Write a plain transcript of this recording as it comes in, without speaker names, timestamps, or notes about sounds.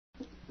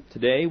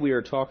Today we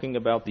are talking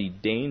about the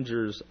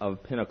dangers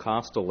of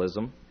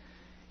Pentecostalism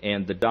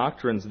and the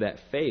doctrines that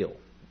fail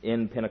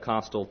in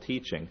Pentecostal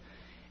teaching.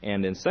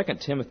 And in 2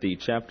 Timothy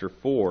chapter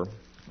 4,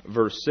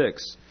 verse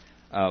 6,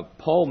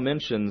 Paul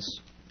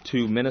mentions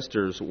to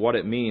ministers what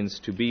it means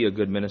to be a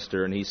good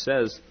minister. And he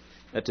says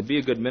that to be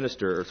a good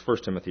minister, or 1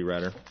 Timothy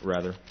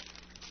rather,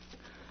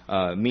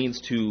 means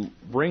to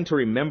bring to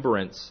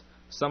remembrance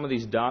some of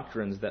these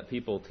doctrines that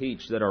people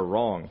teach that are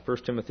wrong. 1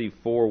 Timothy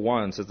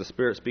 4:1 says, "The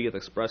Spirit speaketh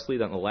expressly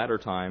that in the latter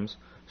times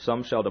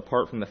some shall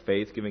depart from the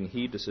faith, giving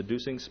heed to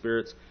seducing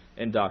spirits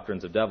and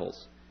doctrines of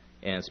devils,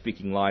 and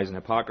speaking lies and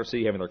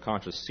hypocrisy, having their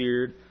conscience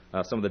seared."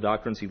 Some of the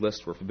doctrines he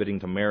lists were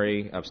forbidding to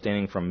marry,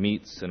 abstaining from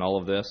meats, and all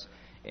of this.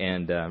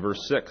 And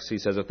verse 6, he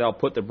says, "If thou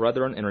put the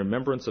brethren in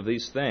remembrance of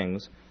these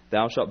things,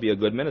 thou shalt be a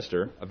good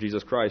minister of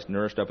Jesus Christ,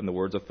 nourished up in the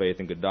words of faith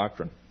and good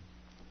doctrine."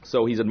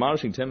 So he's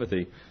admonishing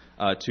Timothy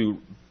to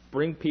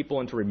bring people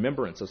into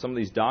remembrance of some of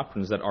these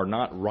doctrines that are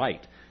not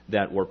right,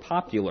 that were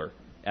popular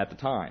at the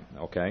time.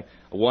 Okay,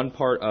 one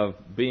part of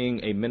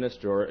being a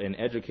minister and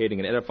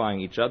educating and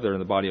edifying each other in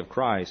the body of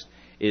Christ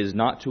is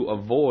not to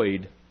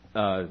avoid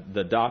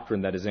the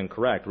doctrine that is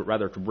incorrect, but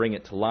rather to bring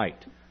it to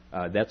light.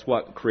 That's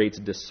what creates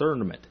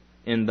discernment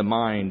in the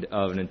mind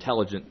of an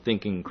intelligent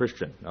thinking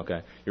Christian.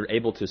 Okay, you're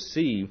able to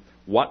see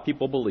what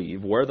people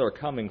believe, where they're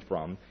coming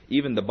from,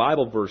 even the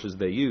Bible verses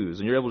they use,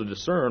 and you're able to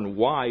discern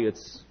why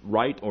it's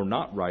right or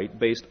not right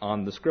based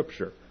on the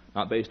Scripture,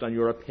 not based on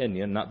your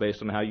opinion, not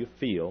based on how you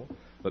feel,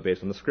 but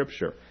based on the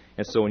Scripture.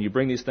 And so when you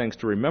bring these things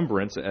to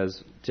remembrance,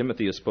 as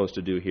Timothy is supposed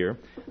to do here,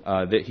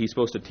 that he's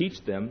supposed to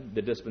teach them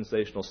the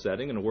dispensational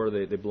setting and where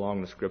they belong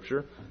in the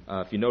Scripture.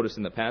 If you notice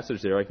in the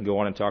passage there, I can go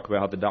on and talk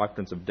about how the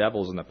doctrines of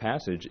devils in the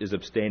passage is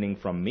abstaining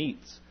from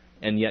meats.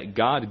 And yet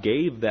God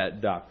gave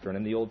that doctrine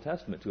in the Old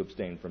Testament to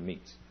abstain from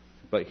meats.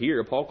 But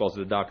here Paul calls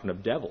it a doctrine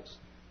of devils.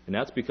 And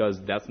that's because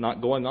that's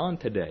not going on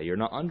today. You're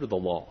not under the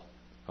law.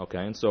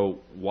 Okay, and so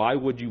why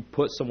would you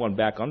put someone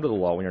back under the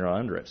law when you're not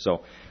under it?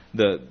 So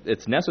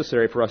it's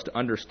necessary for us to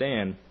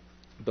understand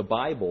the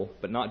Bible,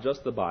 but not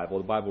just the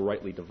Bible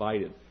rightly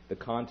divided, the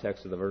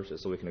context of the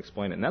verses, so we can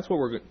explain it. And that's what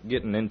we're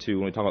getting into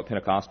when we talk about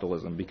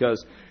Pentecostalism,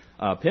 because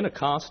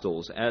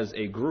Pentecostals as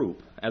a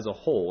group, as a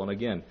whole, and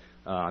again,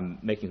 I'm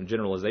making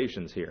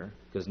generalizations here,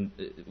 because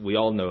we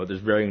all know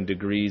there's varying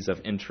degrees of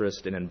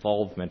interest and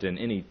involvement in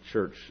any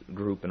church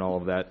group and all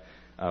of that,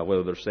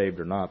 whether they're saved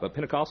or not. But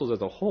Pentecostals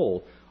as a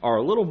whole are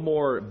a little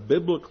more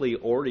biblically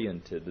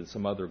oriented than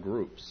some other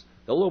groups.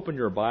 They'll open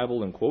your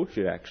Bible and quote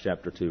you Acts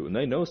chapter 2, and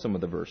they know some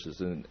of the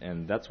verses,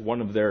 and that's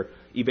one of their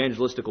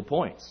evangelistical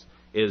points,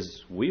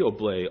 is we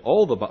obey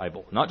all the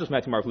Bible, not just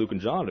Matthew, Mark, Luke,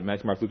 and John, but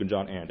Matthew, Mark, Luke, and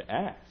John, and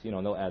Acts.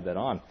 And they'll add that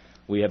on.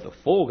 We have the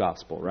full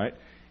gospel, right?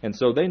 And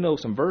so they know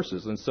some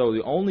verses, and so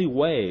the only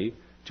way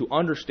to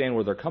understand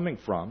where they're coming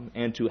from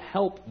and to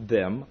help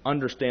them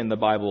understand the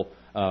Bible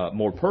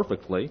more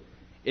perfectly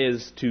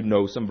is to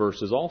know some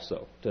verses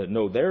also, to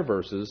know their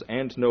verses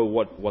and to know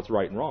what's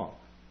right and wrong.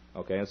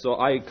 Okay, and so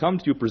I come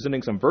to you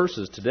presenting some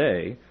verses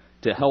today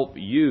to help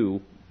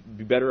you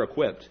be better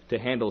equipped to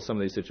handle some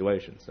of these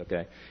situations.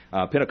 Okay,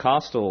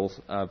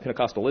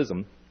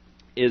 Pentecostalism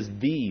is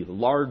the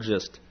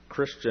largest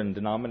Christian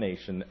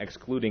denomination,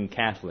 excluding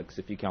Catholics,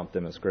 if you count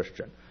them as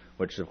Christian,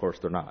 which of course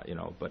they're not.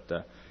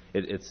 But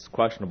it's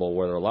questionable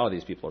whether a lot of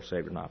these people are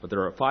saved or not. But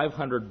there are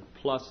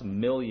 500+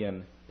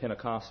 million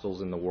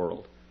Pentecostals in the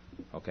world.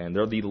 Okay, and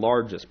they're the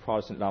largest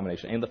Protestant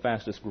denomination and the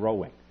fastest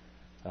growing.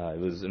 It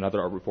was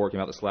another report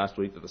came out this last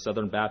week that the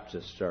Southern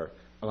Baptists are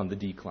on the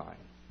decline.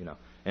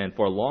 And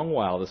for a long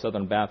while, the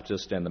Southern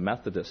Baptists and the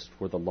Methodists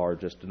were the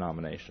largest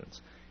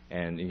denominations.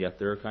 And yet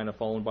they're kind of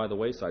fallen by the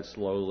wayside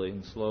slowly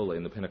and slowly.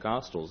 And the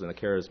Pentecostals and the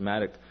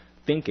charismatic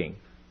thinking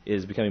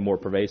is becoming more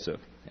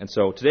pervasive. And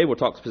so today we'll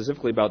talk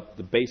specifically about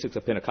the basics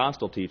of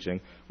Pentecostal teaching,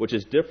 which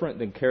is different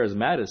than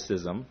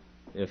charismaticism,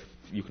 if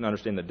you can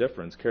understand the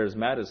difference.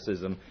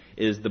 Charismaticism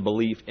is the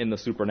belief in the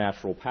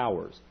supernatural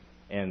powers.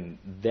 And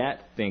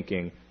that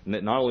thinking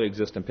not only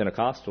exists in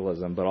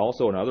Pentecostalism, but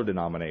also in other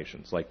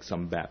denominations, like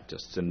some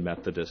Baptists and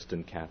Methodists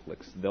and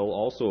Catholics. They'll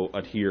also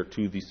adhere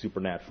to the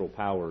supernatural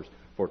powers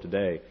for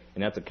today,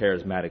 and that's a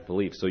charismatic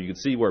belief. So you can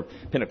see where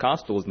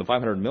Pentecostals and the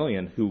 500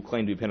 million who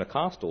claim to be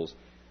Pentecostals,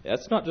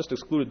 that's not just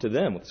excluded to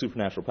them with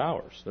supernatural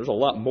powers. There's a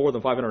lot more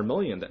than 500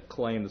 million that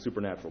claim the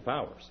supernatural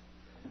powers.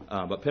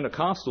 But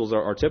Pentecostals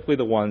are typically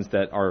the ones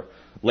that are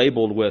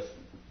labeled with,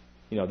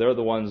 they're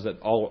the ones that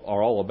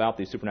are all about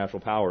these supernatural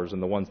powers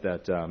and the ones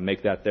that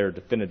make that their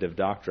definitive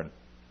doctrine.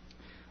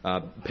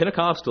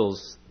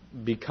 Pentecostals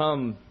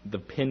become the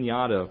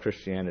piñata of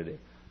Christianity.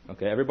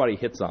 Okay, everybody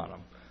hits on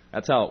them.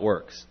 That's how it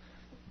works.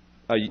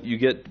 You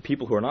get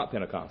people who are not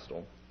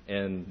Pentecostal,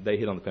 and they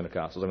hit on the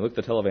Pentecostals. I mean, look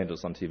at the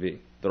televangelists on TV.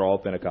 They're all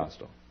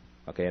Pentecostal.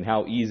 Okay, and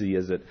how easy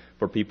is it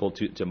for people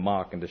to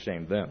mock and to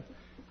shame them?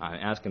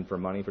 Asking for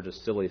money for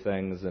just silly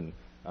things and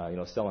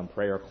selling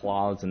prayer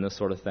cloths and this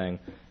sort of thing.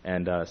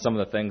 And some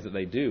of the things that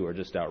they do are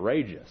just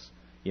outrageous.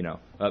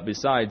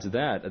 Besides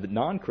that, the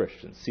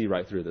non-Christians see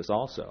right through this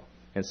also.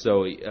 And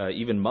so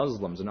even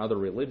Muslims and other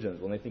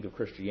religions, when they think of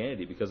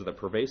Christianity, because of the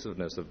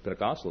pervasiveness of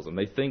Pentecostalism,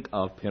 they think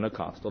of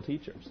Pentecostal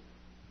teachers.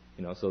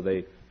 So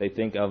they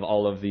think of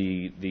all of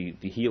the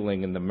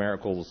healing and the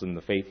miracles and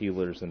the faith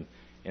healers and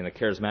the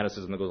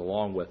charismaticism that goes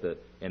along with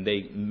it, and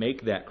they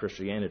make that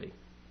Christianity.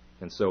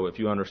 And so if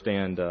you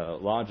understand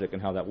logic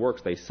and how that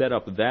works, they set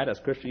up that as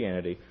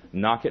Christianity,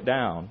 knock it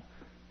down,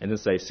 and then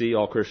say, see,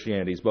 all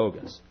Christianity is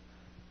bogus.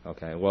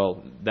 Okay,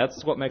 well,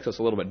 that's what makes us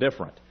a little bit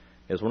different,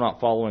 is we're not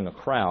following a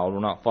crowd, we're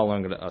not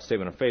following a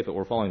statement of faith, but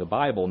we're following the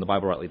Bible, and the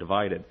Bible rightly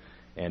divided.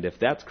 And if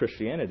that's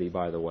Christianity,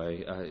 by the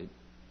way,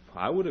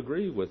 I would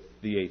agree with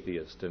the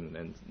atheist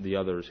and the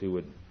others who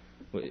would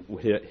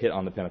hit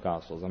on the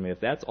Pentecostals. I mean, if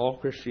that's all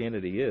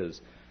Christianity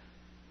is,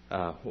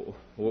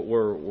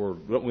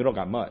 we don't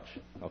got much.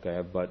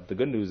 Okay, but the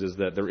good news is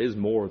that there is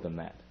more than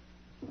that,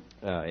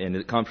 and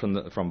it comes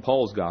from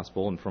Paul's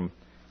gospel and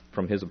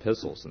from his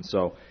epistles. And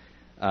so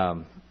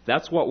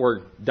that's what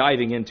we're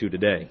diving into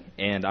today.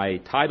 And I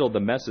titled the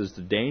message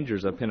 "The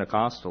Dangers of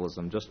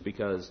Pentecostalism" just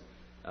because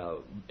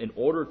in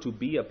order to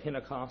be a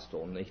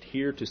Pentecostal and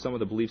adhere to some of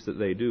the beliefs that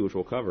they do, which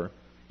we'll cover,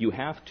 you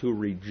have to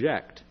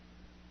reject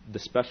the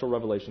special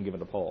revelation given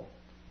to Paul.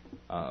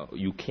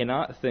 You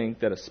cannot think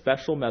that a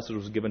special message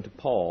was given to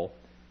Paul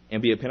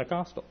and be a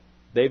Pentecostal.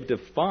 They've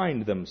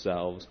defined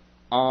themselves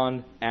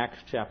on Acts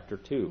chapter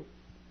 2,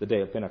 the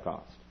day of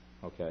Pentecost.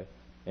 Okay?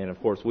 And of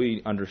course,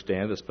 we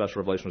understand the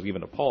special revelation was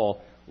given to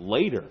Paul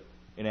later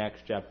in Acts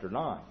chapter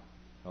 9.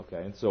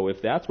 Okay? And so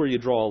if that's where you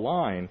draw a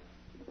line,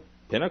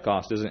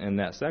 Pentecost isn't in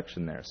that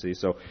section there. See,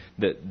 so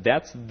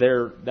that's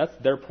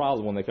their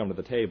problem when they come to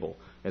the table.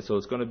 And so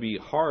it's going to be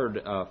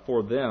hard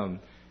for them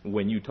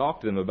when you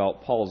talk to them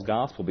about Paul's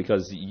gospel,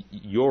 because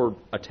you're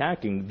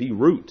attacking the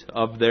root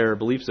of their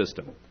belief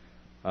system.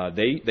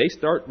 They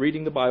start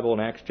reading the Bible in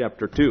Acts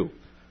chapter 2,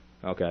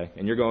 okay,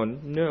 and you're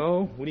going,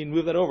 no, we need to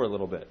move that over a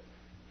little bit,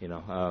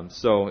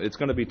 so it's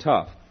going to be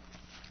tough.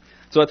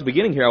 So at the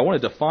beginning here, I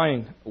want to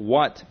define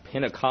what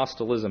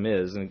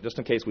Pentecostalism is, and just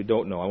in case we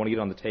don't know, I want to get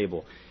on the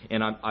table.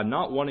 And I'm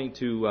not wanting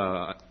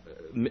to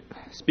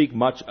speak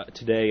much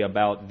today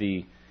about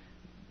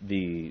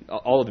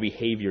all of the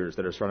behaviors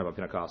that are surrounded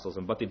by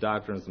Pentecostalism, but the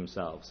doctrines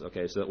themselves,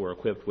 okay, so that we're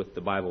equipped with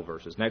the Bible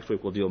verses. Next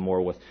week we'll deal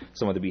more with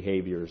some of the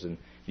behaviors and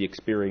the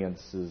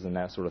experiences and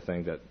that sort of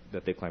thing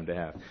that they claim to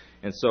have.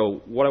 And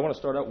so what I want to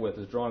start out with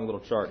is drawing a little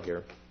chart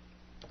here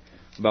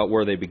about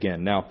where they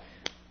begin. Now,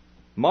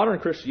 modern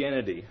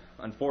Christianity,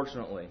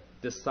 unfortunately,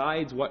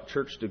 decides what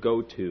church to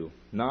go to,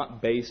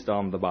 not based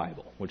on the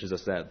Bible, which is a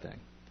sad thing,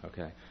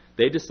 okay?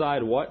 They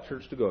decide what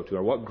church to go to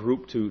or what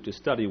group to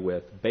study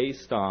with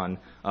based on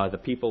the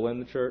people in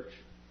the church,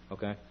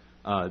 okay,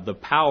 the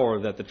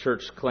power that the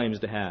church claims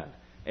to have,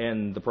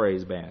 and the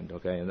praise band,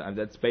 okay, and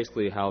that's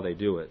basically how they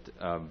do it.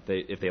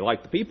 If they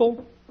like the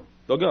people,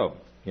 they'll go.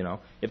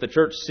 If the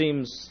church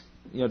seems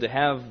to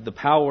have the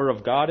power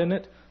of God in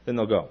it, then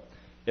they'll go.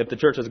 If the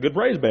church has a good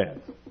praise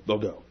band, they'll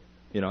go.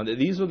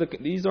 These are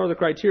the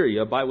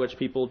criteria by which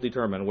people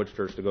determine which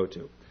church to go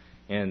to.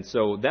 And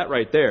so that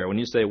right there, when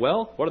you say,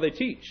 well, what do they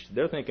teach?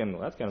 They're thinking,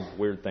 well, that's kind of a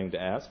weird thing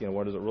to ask.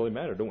 What does it really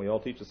matter? Don't we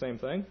all teach the same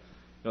thing?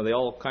 They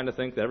all kind of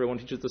think that everyone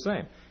teaches the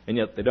same, and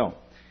yet they don't.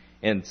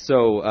 And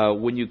so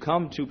when you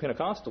come to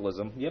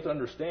Pentecostalism, you have to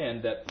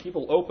understand that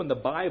people open the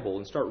Bible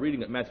and start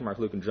reading it, Matthew, Mark,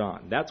 Luke, and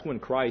John. That's when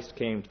Christ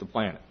came to the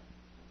planet.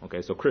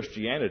 Okay, so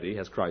Christianity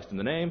has Christ in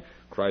the name.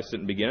 Christ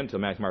didn't begin until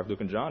Matthew, Mark, Luke,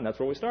 and John. That's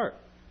where we start,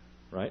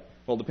 right?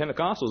 Well, the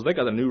Pentecostals, they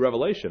got a new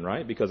revelation,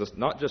 right? Because it's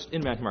not just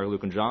in Matthew, Mark,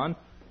 Luke, and John.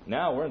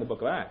 Now we're in the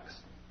book of Acts.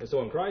 And so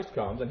when Christ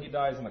comes and he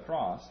dies on the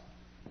cross,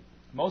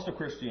 most of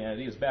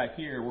Christianity is back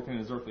here working in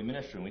his earthly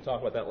ministry. And we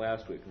talked about that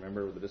last week,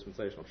 remember, with the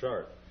dispensational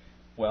chart.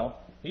 Well,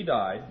 he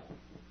died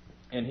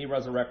and he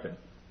resurrected.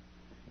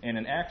 And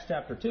in Acts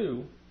chapter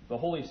 2, the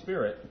Holy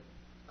Spirit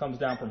comes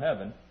down from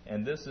heaven,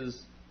 and this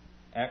is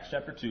Acts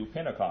chapter 2,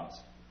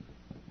 Pentecost.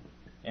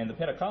 And the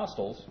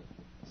Pentecostals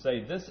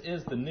say this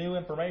is the new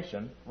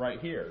information right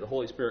here, the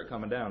Holy Spirit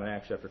coming down in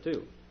Acts chapter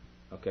 2.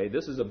 Okay,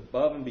 this is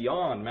above and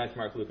beyond Matthew,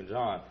 Mark, Luke, and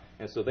John.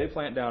 And so they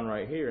plant down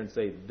right here and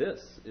say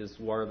this is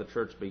where the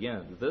church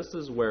begins. This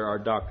is where our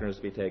doctrine is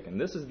to be taken.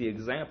 This is the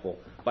example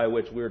by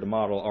which we're to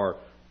model our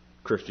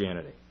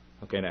Christianity.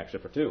 Okay, in Acts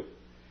chapter 2.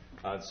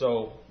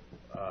 So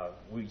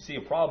we see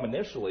a problem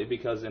initially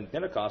because in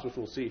Pentecost, which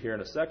we'll see here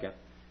in a second,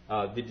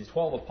 the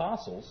 12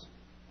 apostles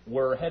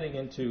were heading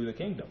into the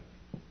kingdom.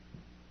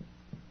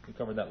 We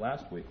covered that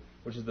last week,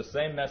 which is the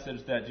same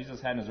message that Jesus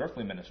had in his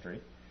earthly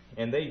ministry.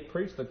 And they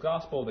preached the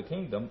gospel of the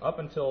kingdom up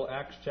until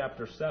Acts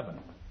chapter 7.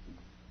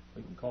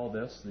 We can call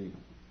this the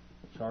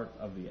chart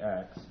of the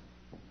Acts.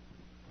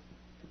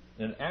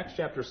 In Acts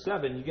chapter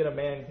 7, you get a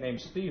man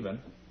named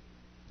Stephen,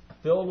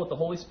 filled with the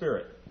Holy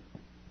Spirit,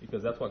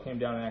 because that's what came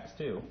down in Acts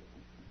 2.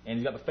 And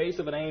he's got the face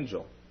of an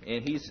angel.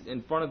 And he's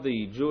in front of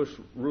the Jewish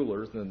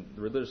rulers, the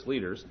religious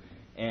leaders,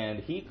 and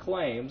he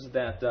claims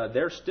that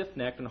they're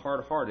stiff-necked and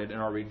hard-hearted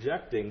and are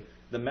rejecting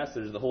the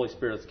message the Holy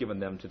Spirit's given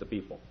them to the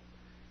people.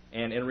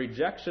 And in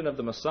rejection of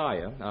the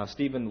Messiah,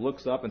 Stephen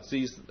looks up and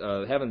sees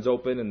heavens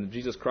open and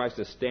Jesus Christ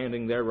is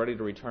standing there ready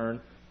to return.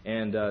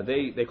 And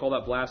they call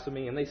that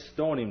blasphemy, and they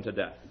stone him to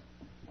death.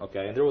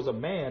 Okay, and there was a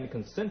man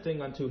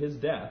consenting unto his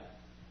death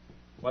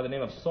by the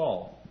name of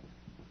Saul.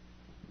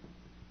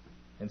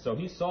 And so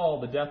he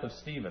saw the death of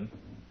Stephen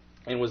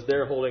and was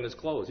there holding his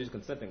clothes. He's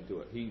consenting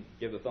to it. He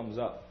gave the thumbs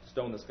up.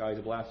 Stone this guy, he's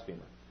a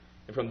blasphemer.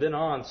 And from then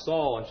on,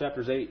 Saul in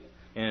chapters 8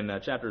 and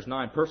chapters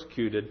 9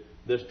 persecuted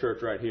this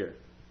church right here.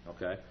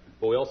 Okay,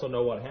 but we also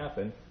know what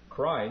happened.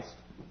 Christ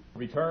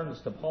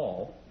returns to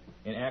Paul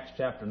in Acts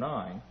chapter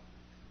 9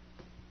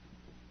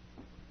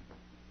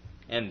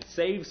 and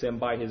saves him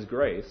by his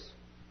grace,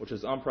 which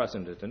is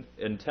unprecedented,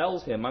 and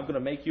tells him, I'm going to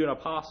make you an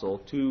apostle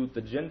to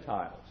the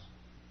Gentiles.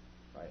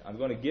 Right? I'm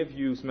going to give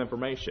you some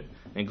information.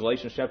 And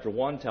Galatians chapter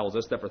 1 tells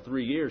us that for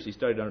 3 years he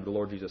studied under the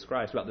Lord Jesus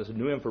Christ about this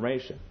new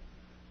information.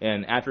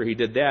 And after he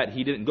did that,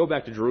 he didn't go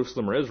back to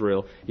Jerusalem or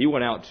Israel. He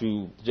went out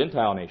to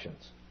Gentile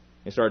nations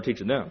and started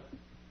teaching them.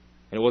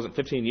 And it wasn't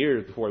 15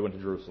 years before he went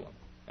to Jerusalem,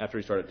 after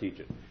he started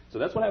teaching. So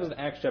that's what happens in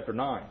Acts chapter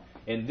 9.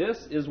 And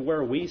this is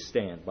where we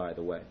stand, by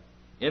the way,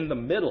 in the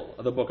middle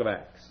of the book of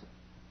Acts.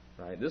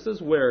 Right? This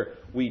is where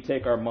we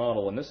take our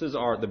model, and this is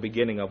the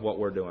beginning of what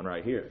we're doing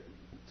right here.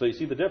 So you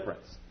see the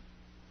difference.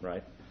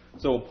 Right?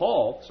 So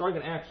Paul,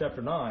 starting in Acts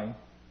chapter 9,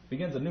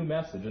 begins a new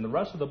message. In the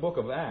rest of the book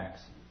of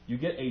Acts, you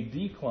get a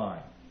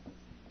decline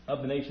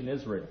of the nation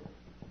Israel.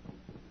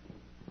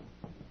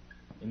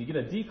 And you get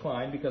a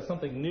decline because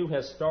something new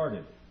has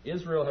started.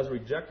 Israel has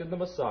rejected the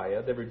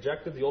Messiah, they've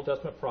rejected the Old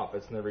Testament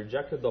prophets, and they've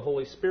rejected the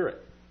Holy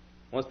Spirit.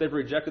 Once they've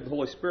rejected the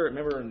Holy Spirit,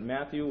 remember in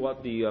Matthew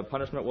what the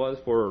punishment was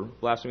for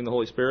blaspheming the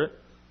Holy Spirit?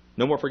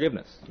 No more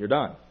forgiveness. You're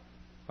done.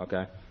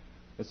 Okay?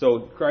 And so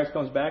Christ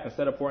comes back,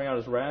 instead of pouring out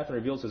his wrath, and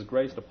reveals his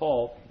grace to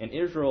Paul, and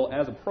Israel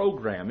as a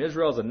program,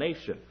 Israel as a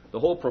nation, the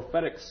whole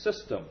prophetic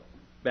system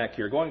back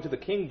here, going to the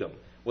kingdom,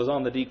 was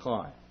on the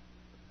decline.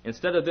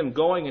 Instead of them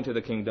going into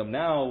the kingdom,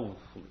 now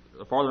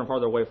farther and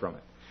farther away from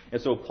it. And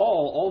so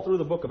Paul, all through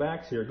the book of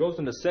Acts here, goes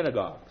into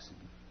synagogues.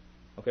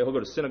 Okay, he'll go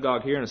to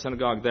synagogue here and a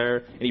synagogue there,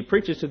 and he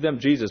preaches to them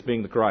Jesus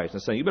being the Christ,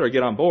 and saying, you better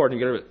get on board, and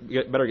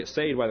you better get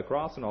saved by the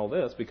cross and all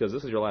this, because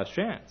this is your last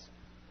chance.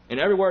 And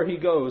everywhere he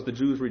goes, the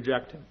Jews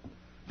reject him.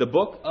 The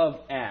book of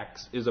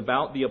Acts is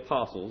about the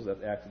apostles,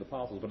 that's Acts of the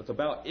Apostles, but it's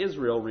about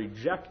Israel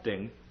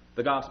rejecting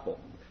the gospel.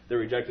 They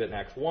rejected it in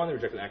Acts 1, they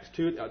rejected it in Acts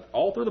 2,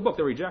 all through the book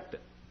they reject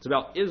it. It's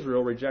about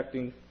Israel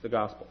rejecting the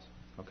gospels.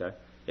 Okay?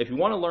 If you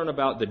want to learn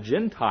about the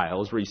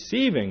Gentiles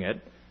receiving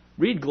it,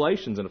 read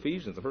Galatians and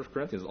Ephesians and 1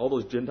 Corinthians, all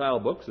those Gentile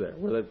books there,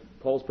 where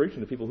Paul's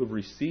preaching to people who've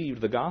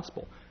received the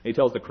gospel. And he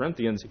tells the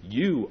Corinthians,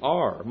 you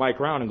are my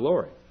crown and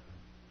glory.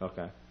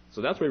 Okay?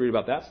 So that's where you read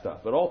about that stuff.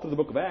 But all through the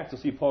book of Acts,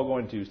 you'll see Paul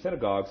going to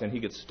synagogues, and he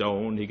gets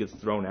stoned, he gets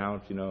thrown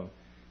out,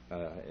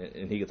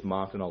 and he gets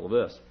mocked and all of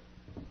this.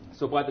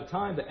 So by the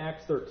time that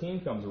Acts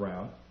 13 comes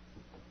around,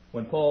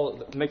 when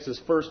Paul makes his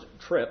first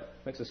trip,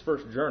 makes his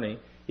first journey,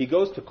 he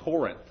goes to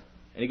Corinth,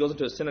 and he goes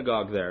into a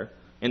synagogue there,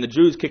 and the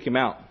Jews kick him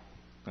out.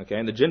 Okay,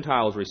 and the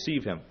Gentiles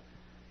receive him.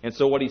 And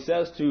so what he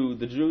says to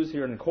the Jews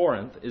here in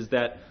Corinth is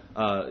that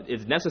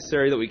it's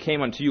necessary that we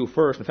came unto you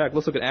first. In fact,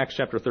 let's look at Acts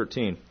chapter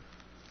 13.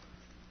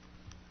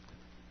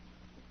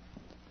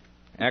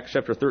 Acts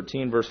chapter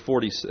 13, verse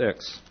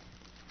 46.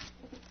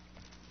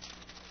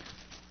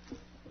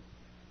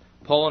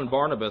 Paul and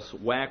Barnabas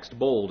waxed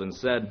bold and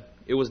said,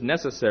 it was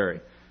necessary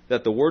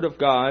that the word of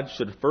God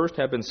should first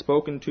have been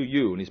spoken to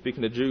you. And he's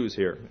speaking to Jews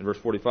here in verse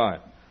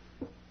 45.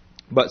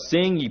 But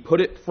seeing ye put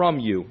it from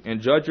you,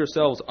 and judge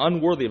yourselves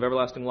unworthy of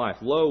everlasting life,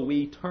 lo,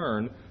 we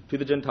turn to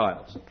the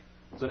Gentiles.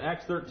 So in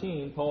Acts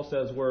 13, Paul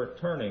says we're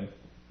turning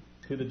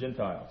to the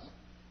Gentiles.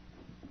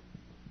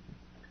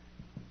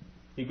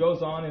 He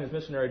goes on in his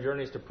missionary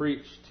journeys to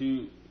preach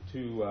to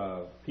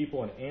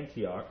people in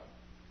Antioch.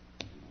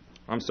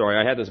 I'm sorry,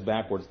 I had this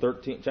backwards.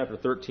 Chapter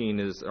 13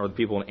 are the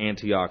people in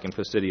Antioch and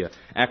Pisidia.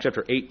 Acts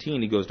chapter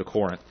 18, he goes to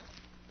Corinth.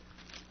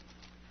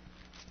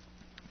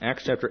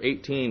 Acts chapter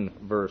 18,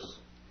 verse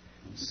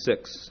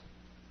 6.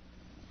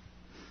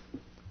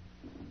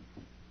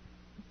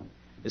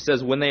 It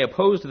says, when they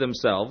opposed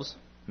themselves,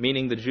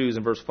 meaning the Jews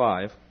in verse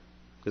 5,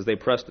 because they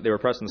were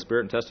pressed in the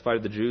Spirit and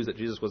testified to the Jews that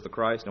Jesus was the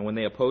Christ, and when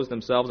they opposed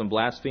themselves and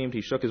blasphemed,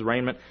 he shook his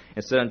raiment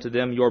and said unto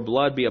them, your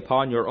blood be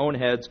upon your own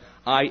heads,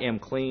 I am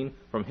clean,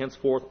 from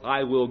henceforth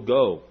I will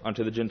go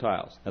unto the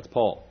Gentiles. That's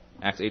Paul,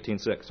 Acts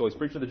 18:6. So he's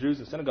preaching to the Jews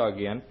in the synagogue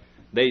again.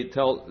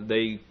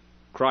 They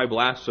cry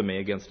blasphemy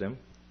against him.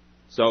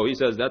 So he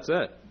says, that's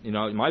it.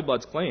 My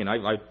blood's clean.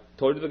 I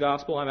told you the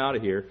gospel. I'm out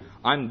of here.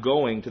 I'm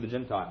going to the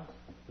Gentiles.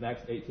 In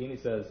Acts 18, he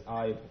says,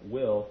 I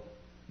will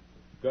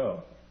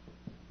go.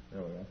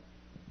 There we go.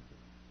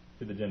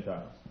 To the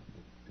Gentiles.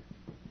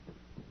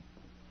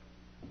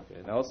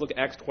 Okay, now let's look at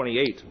Acts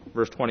 28,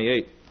 verse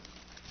 28.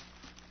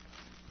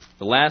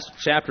 The last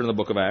chapter in the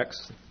book of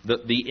Acts.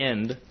 The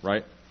end,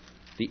 right?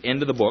 The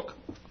end of the book.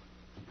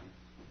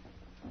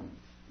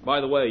 By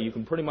the way, you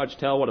can pretty much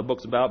tell what a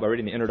book's about by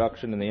reading the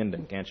introduction and the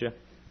ending, can't you?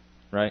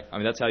 Right? I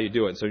mean, that's how you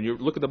do it. So you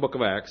look at the book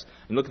of Acts,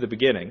 and look at the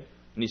beginning,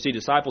 and you see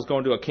disciples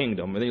going to a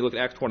kingdom, and then you look at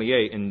Acts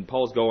 28, and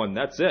Paul's going,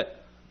 that's it.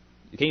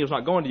 The kingdom's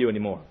not going to you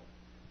anymore.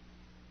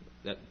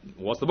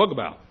 What's the book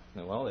about?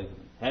 Well, they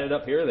had it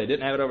up here, they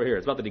didn't have it over here.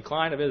 It's about the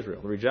decline of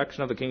Israel, the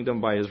rejection of the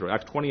kingdom by Israel.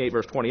 Acts 28,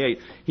 verse 28.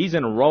 He's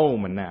in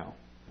Rome now.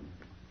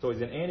 So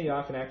he's in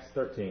Antioch in Acts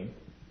 13.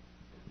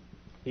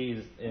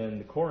 He's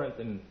in Corinth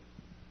in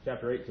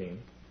chapter 18.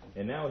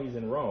 And now he's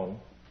in Rome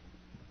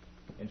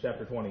in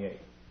chapter 28.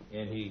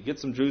 And he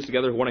gets some Jews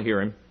together who want to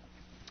hear him.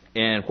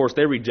 And, of course,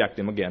 they reject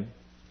him again.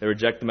 They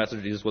reject the message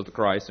of Jesus was the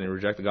Christ, and they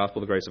reject the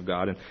gospel of the grace of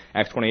God. In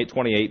Acts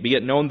 28:28, be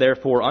it known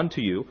therefore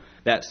unto you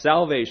that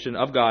salvation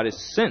of God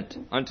is sent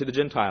unto the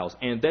Gentiles,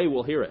 and they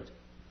will hear it.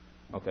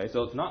 Okay,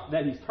 so it's not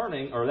that he's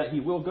turning or that he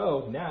will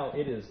go. Now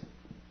it is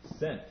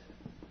sent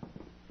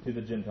to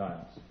the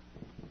Gentiles.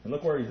 And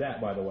look where he's at,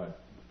 by the way.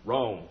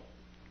 Rome.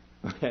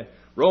 Okay,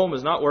 Rome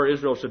is not where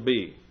Israel should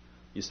be,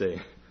 you see.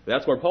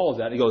 That's where Paul's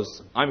at. He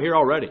goes, I'm here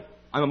already.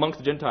 I'm amongst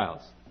the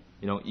Gentiles.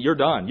 You know, you're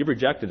done. You've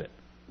rejected it.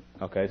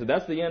 Okay, so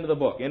that's the end of the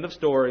book. End of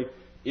story.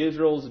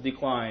 Israel's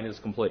decline is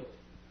complete.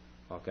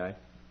 Okay?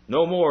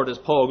 No more does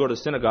Paul go to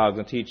synagogues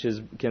and teach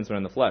his kinsmen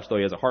in the flesh, though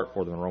he has a heart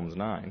for them in Romans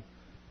 9.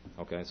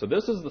 Okay, so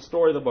this is the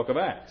story of the book of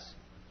Acts.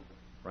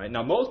 Right?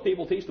 Now, most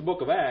people teach the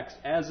book of Acts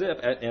as if,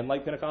 and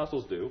like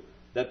Pentecostals do,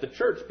 that the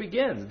church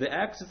begins. The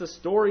Acts is the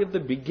story of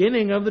the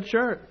beginning of the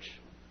church.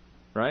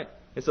 Right?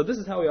 And so this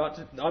is how we ought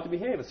to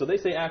behave. And so they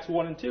say Acts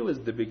 1 and 2 is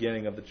the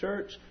beginning of the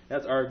church.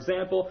 That's our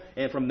example.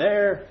 And from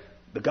there,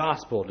 the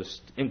gospel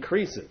just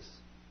increases,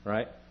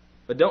 right?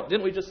 But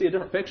didn't we just see a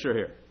different picture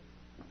here?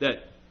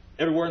 That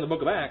everywhere in the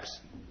book of Acts,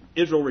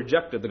 Israel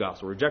rejected the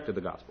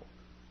gospel.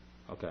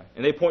 Okay.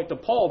 And they point to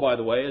Paul, by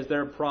the way, as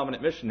their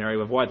prominent missionary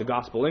of why the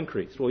gospel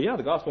increased. Well, yeah,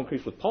 the gospel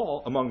increased with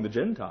Paul among the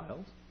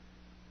Gentiles,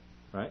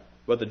 right?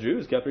 But the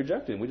Jews kept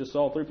rejecting. We just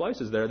saw 3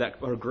 places there that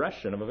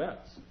progression of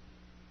events.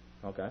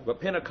 Okay. But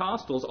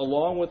Pentecostals,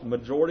 along with the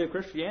majority of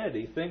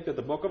Christianity, think that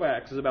the book of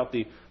Acts is about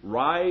the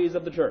rise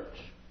of the church,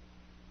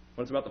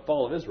 when it's about the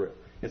fall of Israel.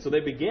 And so they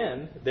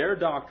begin their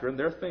doctrine,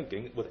 their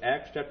thinking, with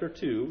Acts chapter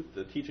 2,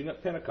 the teaching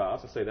at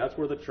Pentecost, and say that's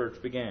where the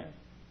church began.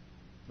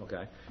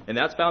 Okay? And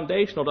that's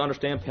foundational to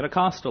understand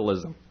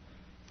Pentecostalism.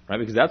 Right?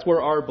 Because that's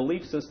where our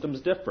belief systems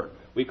differ.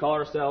 We call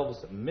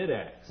ourselves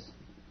mid-Acts.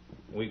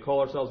 We call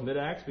ourselves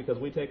mid-Acts because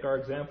we take our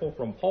example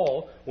from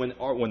Paul when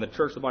the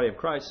church, the body of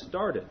Christ,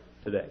 started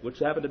today, which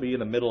happened to be in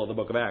the middle of the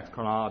book of Acts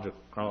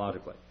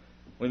chronologically.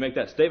 We make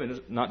that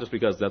statement not just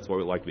because that's what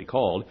we like to be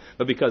called,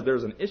 but because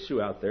there's an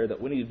issue out there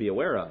that we need to be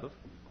aware of,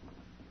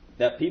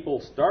 that people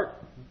start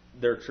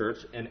their church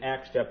in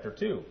Acts chapter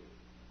 2.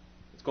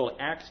 It's called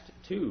Acts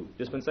 2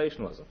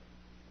 dispensationalism.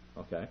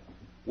 Okay?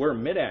 We're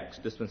mid-Acts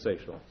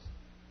dispensationalists.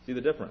 See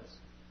the difference?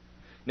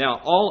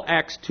 Now, all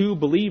Acts 2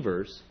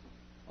 believers,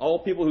 all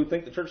people who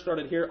think the church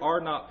started here,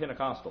 are not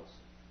Pentecostals.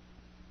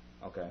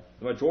 Okay?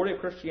 The majority of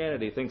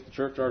Christianity thinks the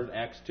church started in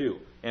Acts 2,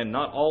 and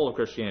not all of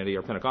Christianity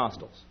are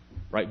Pentecostals.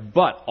 Right?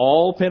 But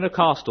all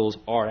Pentecostals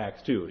are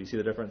Acts 2. Do you see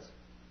the difference?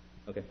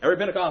 Okay. Every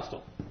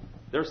Pentecostal,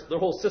 their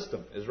whole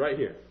system is right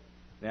here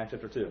in Acts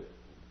chapter 2.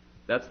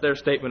 That's their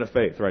statement of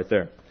faith right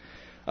there.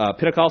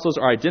 Pentecostals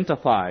are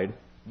identified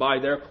by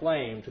their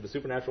claim to the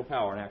supernatural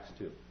power in Acts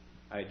 2.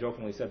 I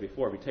jokingly said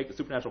before, if we take the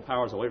supernatural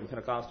powers away from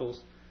Pentecostals,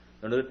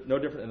 they're no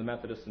different than the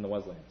Methodists and the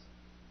Wesleyans.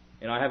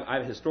 And I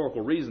have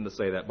historical reason to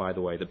say that, by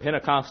the way. The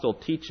Pentecostal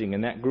teaching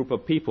in that group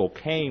of people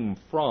came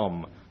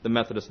from the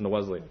Methodists and the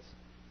Wesleyans.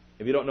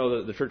 If you don't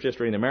know the church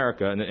history in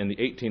America in the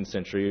 18th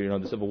century,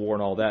 the Civil War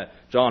and all that,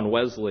 John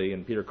Wesley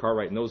and Peter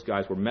Cartwright and those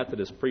guys were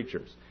Methodist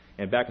preachers.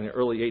 And back in the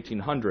early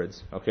 1800s,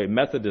 okay,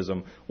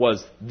 Methodism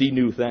was the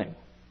new thing.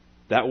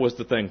 That was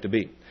the thing to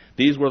be.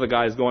 These were the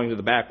guys going to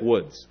the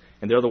backwoods,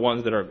 and they're the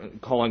ones that are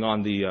calling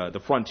on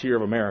the frontier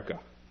of America,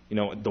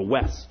 the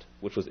West,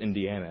 which was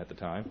Indiana at the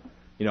time.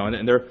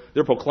 And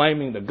they're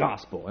proclaiming the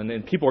gospel, and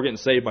then people are getting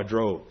saved by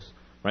droves,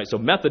 right? So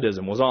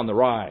Methodism was on the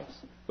rise.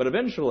 But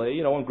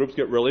eventually, when groups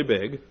get really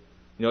big,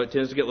 it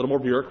tends to get a little more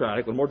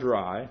bureaucratic, a little more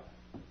dry,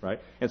 right?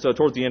 And so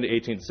towards the end of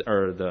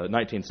the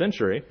 19th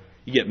century,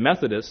 you get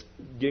Methodists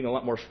getting a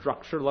lot more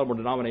structure, a lot more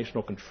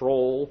denominational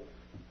control,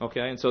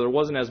 okay? And so there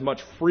wasn't as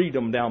much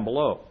freedom down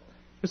below.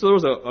 And so there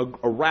was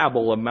a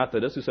rabble of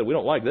Methodists who said, we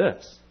don't like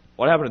this.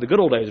 What happened in the good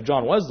old days of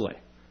John Wesley,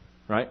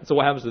 right? So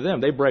what happens to them?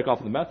 They break off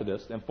of the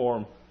Methodists and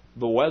form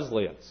the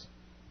Wesleyans,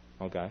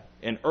 okay?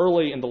 And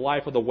early in the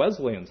life of the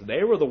Wesleyans,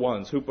 they were the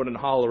ones hooping and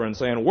hollering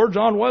saying, we're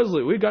John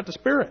Wesley, we got the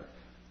Spirit.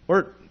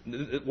 We're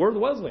the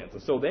Wesleyans.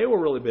 And so they were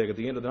really big at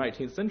the end of the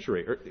 19th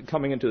century, or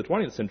coming into the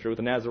 20th century with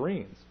the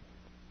Nazarenes.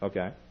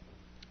 Okay?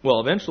 Well,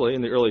 eventually,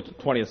 in the early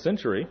 20th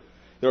century,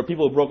 there were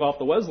people who broke off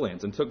the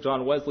Wesleyans and took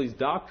John Wesley's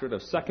doctrine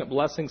of second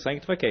blessing,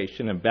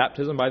 sanctification, and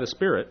baptism by the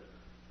Spirit,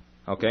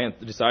 okay,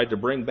 and decided to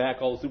bring back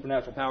all the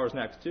supernatural powers in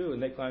Acts 2,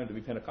 and they claimed to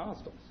be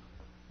Pentecostals.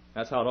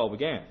 That's how it all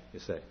began, you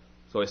see.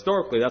 So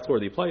historically, that's where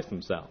they placed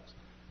themselves.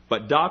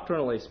 But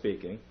doctrinally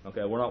speaking,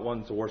 okay, we're not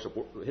ones to worship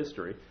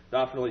history.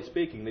 Doctrinally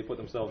speaking, they put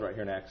themselves right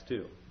here in Acts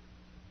 2.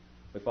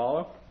 We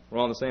follow? We're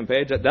on the same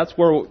page? That's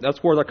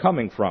where they're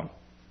coming from.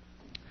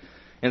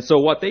 And so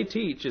what they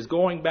teach is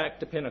going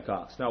back to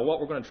Pentecost. Now, what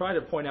we're going to try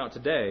to point out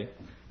today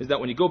is that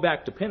when you go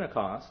back to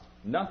Pentecost,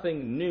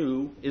 nothing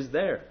new is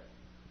there.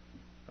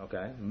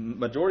 Okay?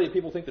 Majority of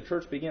people think the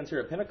church begins here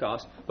at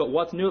Pentecost, but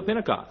what's new at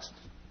Pentecost?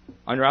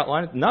 On your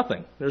outline,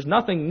 nothing. There's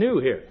nothing new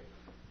here.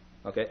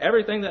 Okay?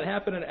 Everything that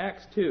happened in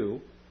Acts 2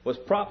 was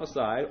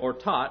prophesied or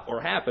taught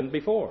or happened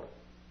before.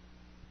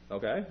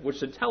 Okay? Which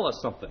should tell us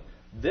something.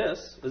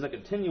 This is a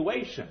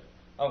continuation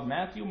of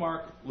Matthew,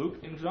 Mark, Luke,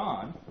 and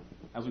John,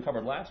 as we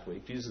covered last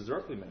week, Jesus'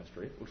 earthly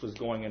ministry, which was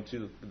going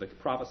into the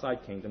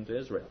prophesied kingdom to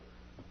Israel.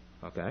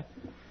 Okay?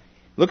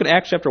 Look at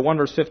Acts chapter 1,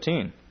 verse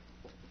 15.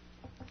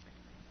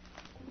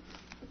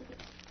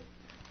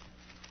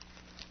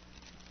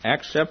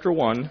 Acts chapter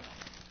 1,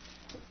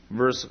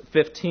 verse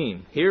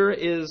 15. Here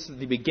is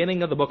the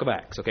beginning of the book of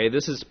Acts. Okay,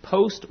 this is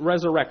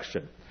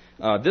post-resurrection.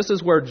 This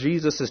is where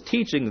Jesus is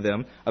teaching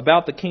them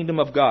about the kingdom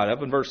of God.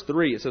 Up in verse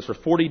 3, it says for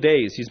 40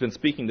 days he's been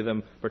speaking to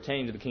them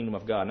pertaining to the kingdom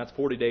of God. And that's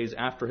 40 days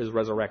after his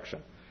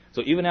resurrection.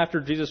 So even after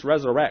Jesus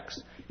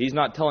resurrects, he's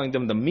not telling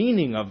them the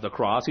meaning of the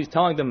cross. He's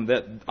telling them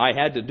that I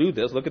had to do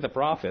this. Look at the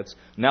prophets.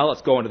 Now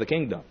let's go into the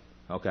kingdom.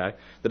 Okay?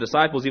 The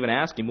disciples even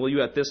ask him, will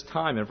you at this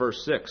time, in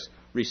verse 6,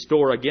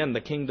 restore again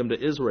the kingdom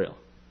to Israel?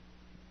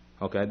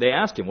 Okay? They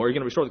ask him, well, are you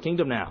going to restore the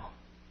kingdom now?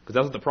 Because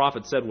that's what the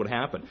prophet said would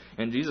happen.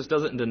 And Jesus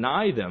doesn't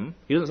deny them.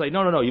 He doesn't say,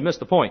 no, you missed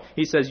the point.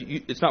 He says,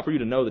 it's not for you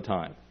to know the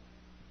time.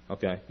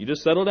 Okay? You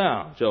just settle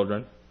down,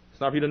 children.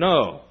 It's not for you to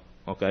know.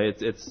 Okay?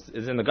 It's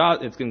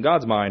in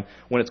God's mind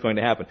when it's going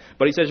to happen.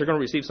 But he says you're going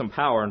to receive some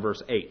power in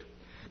verse 8.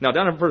 Now,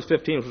 down in verse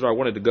 15, which is where I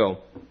wanted to go,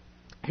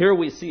 here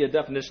we see a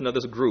definition of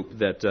this group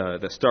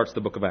that starts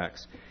the book of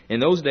Acts. In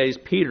those days,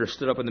 Peter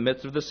stood up in the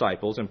midst of the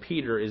disciples, and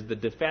Peter is the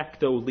de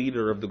facto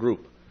leader of the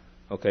group.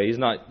 Okay, he's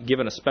not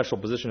given a special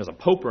position as a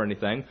pope or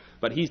anything,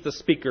 but he's the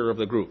speaker of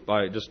the group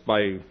by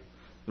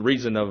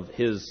reason of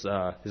his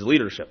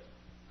leadership.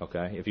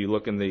 Okay, if you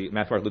look in the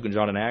Matthew, Mark, Luke, and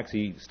John and Acts,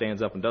 he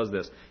stands up and does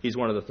this. He's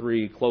one of the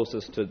three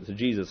closest to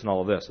Jesus in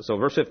all of this. So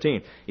verse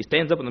 15, he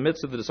stands up in the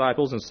midst of the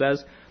disciples and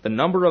says, the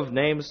number of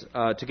names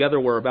together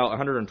were about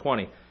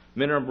 120.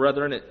 Men and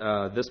brethren,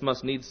 this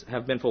must needs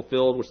have been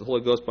fulfilled, which the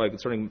Holy Ghost by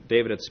concerning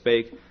David had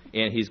spake,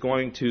 and he's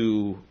going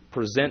to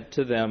present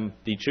to them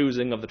the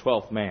choosing of the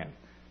 12th man.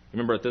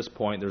 Remember, at this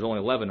point, there's only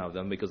 11 of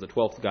them because the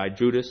 12th guy,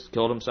 Judas,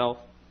 killed himself.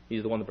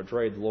 He's the one that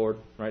betrayed the Lord,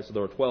 right? So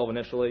there were 12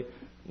 initially.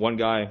 One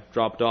guy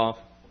dropped off.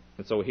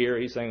 And so here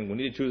he's saying we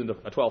need to choose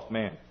a 12th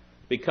man.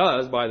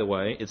 Because, by the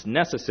way, it's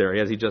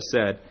necessary, as he just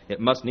said, it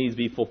must needs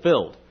be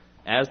fulfilled.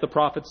 As the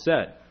prophet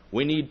said,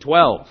 we need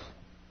 12.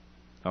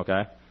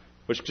 Okay?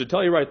 Which should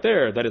tell you right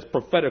there that it's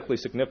prophetically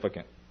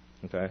significant.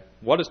 Okay?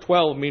 What does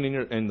 12 mean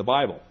in the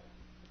Bible?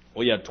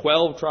 Well, you have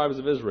 12 tribes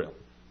of Israel,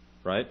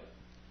 right?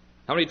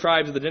 How many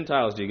tribes of the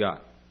Gentiles do you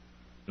got?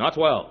 Not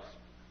 12.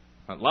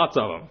 Lots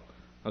of them.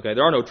 Okay,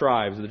 there are no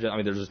tribes.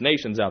 There's just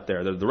nations out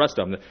there. The rest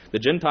of them. The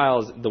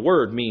Gentiles, the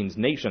word means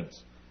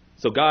nations.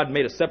 So God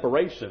made a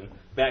separation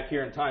back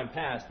here in time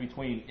past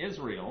between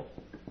Israel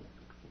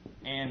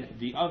and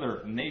the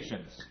other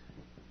nations,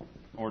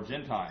 or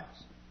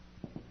Gentiles.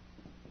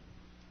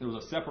 There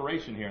was a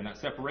separation here, and that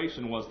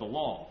separation was the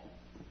law.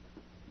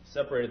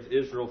 Separated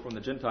Israel from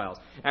the Gentiles.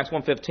 Acts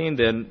 1:15,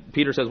 then,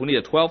 Peter says, we need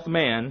a 12th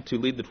man to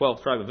lead the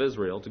 12th tribe of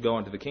Israel to go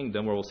into the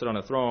kingdom where we'll sit on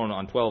a throne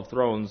on 12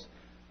 thrones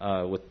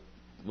on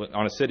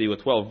a city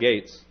with 12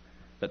 gates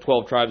that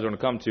 12 tribes are going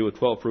to come to with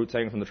 12 fruits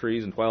hanging from the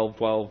trees and 12.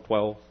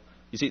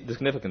 You see the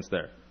significance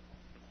there.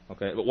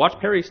 Okay, but watch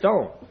Perry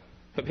Stone,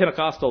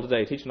 Pentecostal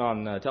today, teaching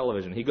on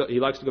television. He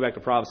likes to go back to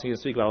prophecy and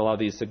speak about a lot of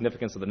these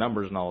significance of the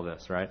numbers and all of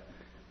this, right?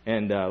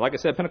 And like I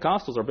said,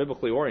 Pentecostals are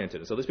biblically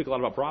oriented, so they speak a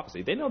lot about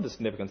prophecy. They know the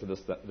significance of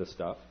this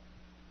stuff.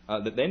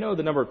 They know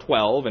the number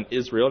 12 in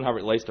Israel and how it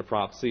relates to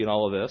prophecy and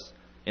all of this,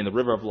 in the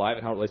river of life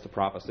and how it relates to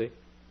prophecy.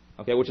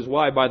 Okay, which is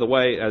why, by the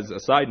way, as a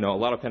side note, a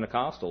lot of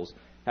Pentecostals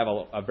have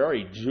a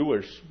very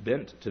Jewish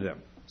bent to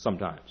them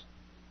sometimes.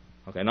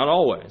 Okay, not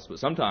always, but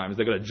sometimes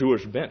they've got a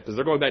Jewish bent because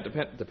they're going back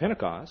to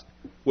Pentecost,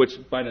 which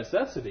by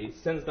necessity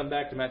sends them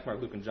back to Matthew,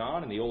 Mark, Luke, and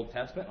John and the Old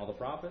Testament, all the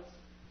prophets.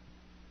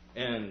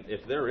 And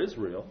if they're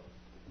Israel,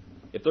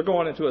 if they're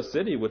going into a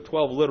city with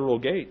 12 literal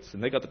gates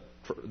and they got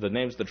the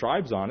names of the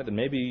tribes on it, then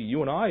maybe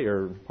you and I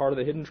are part of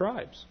the hidden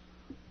tribes,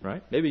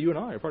 right? Maybe you and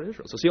I are part of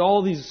Israel. So see,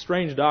 all these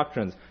strange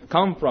doctrines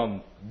come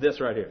from this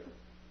right here.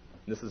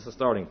 This is the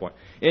starting point.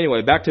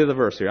 Anyway, back to the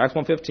verse here. Acts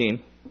 1:15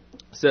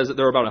 says that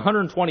there were about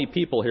 120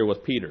 people here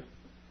with Peter.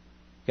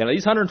 Okay, now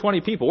these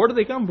 120 people, where did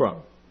they come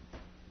from?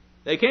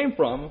 They came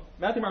from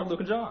Matthew, Mark, Luke,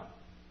 and John.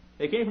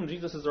 They came from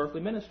Jesus'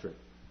 earthly ministry.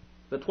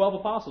 The 12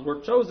 apostles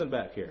were chosen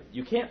back here.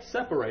 You can't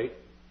separate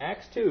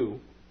Acts 2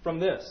 from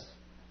this,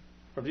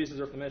 from Jesus'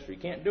 earthly ministry.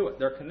 You can't do it.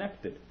 They're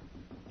connected.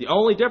 The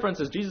only difference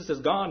is Jesus is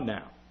gone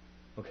now.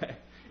 Okay?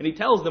 And he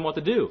tells them what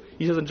to do.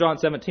 He says in John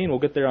 17, we'll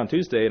get there on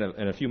Tuesday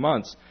in a few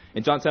months.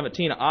 In John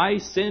 17, I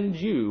send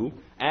you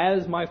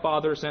as my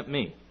Father sent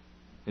me.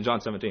 In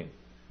John 17.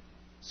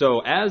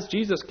 So as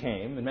Jesus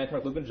came in Matthew,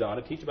 Mark, Luke, and John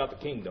to teach about the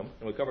kingdom,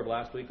 and we covered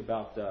last week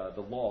about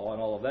the law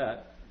and all of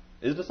that,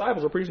 his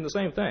disciples were preaching the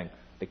same thing.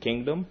 The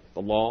kingdom,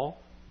 the law,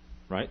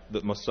 right?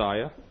 The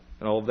Messiah,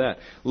 and all of that.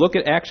 Look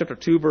at Acts chapter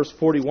 2, verse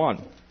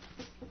 41.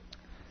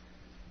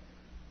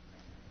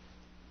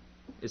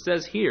 It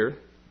says here,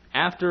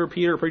 After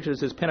Peter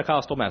preaches his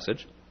Pentecostal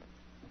message,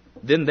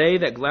 then they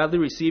that gladly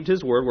received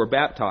his word were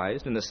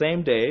baptized, and the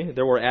same day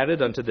there were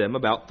added unto them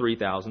about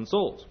 3,000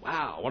 souls.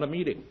 Wow, what a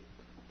meeting.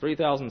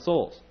 3,000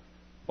 souls.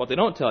 What they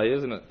don't tell you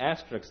is, in an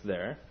asterisk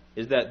there,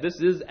 is that this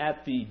is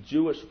at the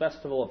Jewish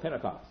festival of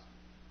Pentecost.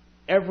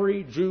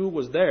 Every Jew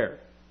was there.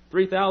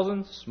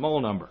 3,000,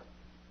 small number.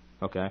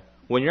 Okay?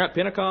 When you're at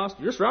Pentecost,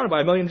 you're surrounded by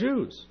 1 million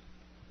Jews.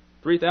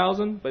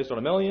 3,000 based on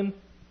 1 million,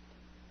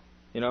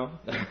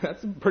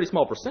 that's a pretty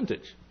small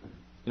percentage.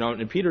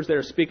 And Peter's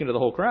there speaking to the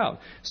whole crowd.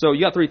 So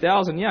you got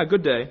 3,000, yeah,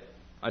 good day,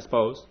 I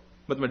suppose.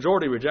 But the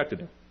majority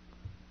rejected him.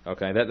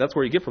 Okay, that's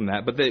where you get from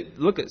that. But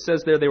it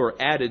says there they were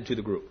added to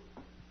the group.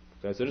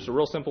 Okay, so just a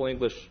real simple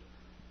English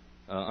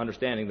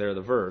understanding there of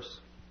the verse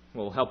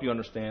will help you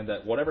understand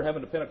that whatever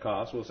happened to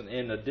Pentecost was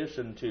in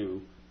addition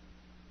to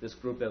this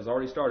group that has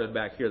already started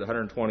back here, the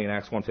 120 in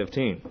Acts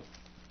 1:15.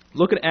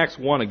 Look at Acts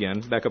 1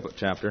 again, back up a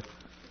chapter,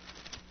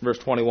 verse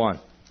 21.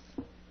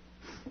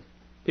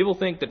 People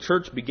think the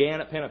church began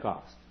at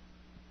Pentecost,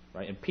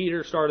 right? And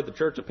Peter started the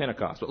church at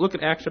Pentecost. But look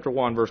at Acts chapter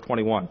 1, verse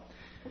 21.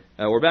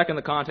 We're back in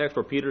the context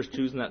where Peter's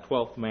choosing that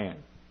 12th man,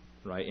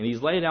 right? And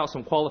he's laid out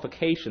some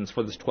qualifications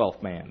for this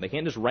 12th man. They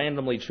can't just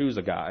randomly choose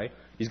a guy.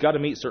 He's got to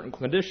meet certain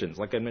conditions.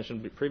 Like I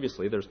mentioned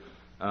previously, there's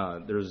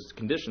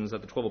conditions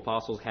that the 12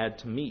 apostles had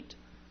to meet.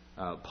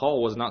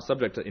 Paul was not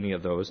subject to any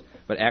of those.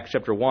 But Acts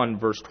chapter 1,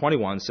 verse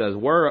 21 says,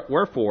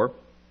 Wherefore,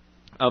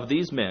 of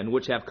these men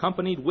which have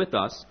companied with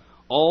us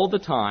all the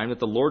time that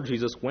the Lord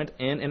Jesus went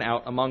in and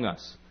out among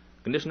us.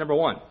 Condition number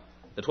 1,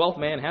 the 12th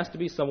man has to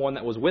be someone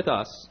that was with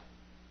us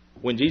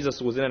when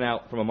Jesus was in and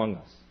out from among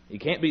us. He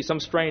can't be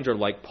some stranger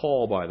like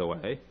Paul, by the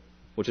way,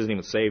 which isn't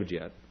even saved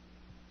yet.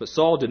 But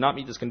Saul did not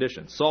meet this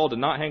condition. Saul did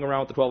not hang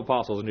around with the 12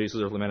 apostles in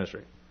Jesus' earthly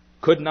ministry.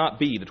 Could not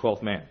be the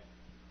 12th man.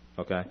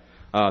 Okay?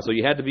 So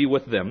you had to be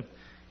with them.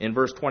 In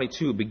verse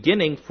 22,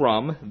 beginning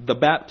from the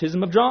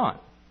baptism of John,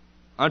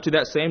 unto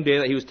that same day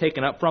that he was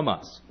taken up from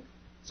us.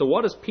 So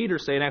what does Peter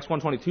say in Acts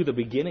 1:22 the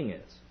beginning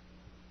is?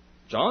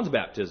 John's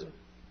baptism.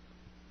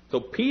 So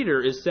Peter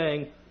is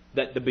saying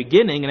that the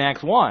beginning in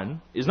Acts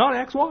 1 is not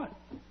Acts 1.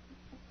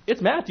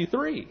 It's Matthew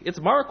 3. It's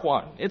Mark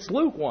 1. It's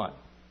Luke 1.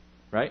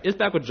 Right? It's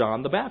back with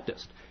John the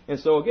Baptist. And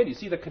so again, you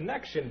see the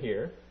connection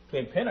here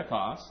between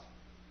Pentecost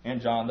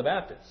and John the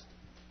Baptist.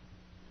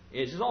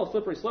 It's just all a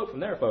slippery slope from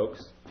there,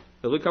 folks.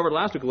 So we covered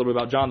last week a little bit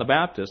about John the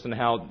Baptist and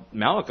how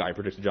Malachi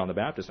predicted John the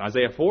Baptist. And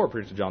Isaiah 4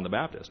 predicted John the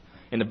Baptist.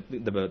 And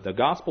the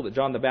gospel that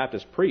John the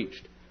Baptist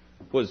preached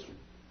was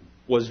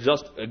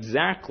just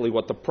exactly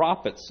what the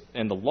prophets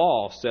and the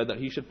law said that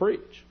he should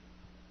preach.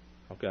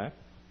 Okay?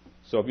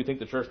 So if you think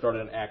the church started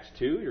in Acts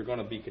 2, you're going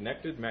to be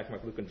connected, Matthew,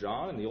 Mark, Luke, and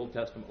John, and the Old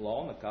Testament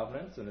law and the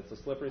covenants, and it's a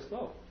slippery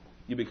slope.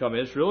 You become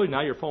Israel,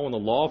 now you're following the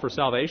law for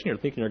salvation, you're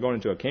thinking you're going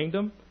into a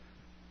kingdom,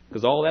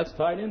 because all that's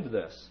tied into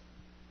this.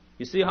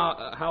 You see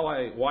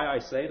why I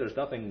say there's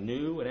nothing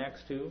new in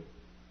Acts 2?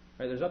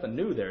 Right? There's nothing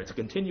new there. It's a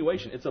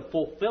continuation. It's a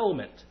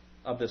fulfillment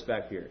of this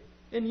back here.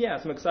 And yeah,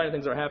 some exciting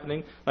things are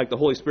happening, like the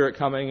Holy Spirit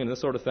coming and this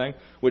sort of thing,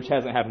 which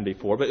hasn't happened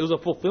before. But it was a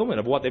fulfillment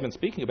of what they've been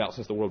speaking about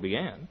since the world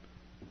began.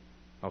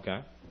 Okay?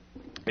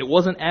 It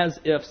wasn't as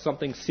if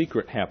something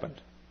secret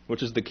happened,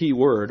 which is the key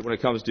word when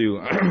it comes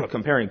to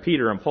comparing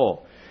Peter and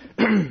Paul.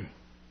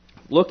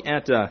 Look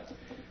at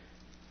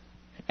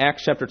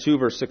Acts chapter 2,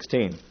 verse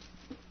 16.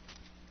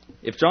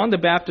 If John the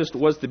Baptist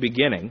was the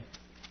beginning,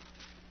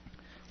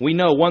 we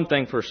know one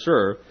thing for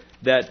sure,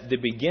 that the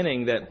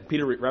beginning that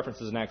Peter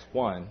references in Acts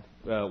 1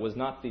 was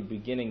not the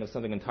beginning of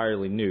something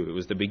entirely new. It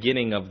was the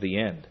beginning of the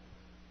end.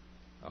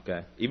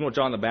 Okay? Even with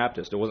John the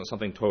Baptist, it wasn't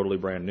something totally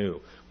brand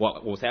new.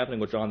 What was happening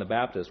with John the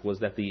Baptist was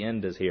that the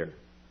end is here.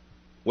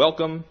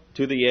 Welcome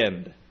to the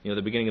end.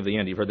 The beginning of the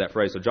end. You've heard that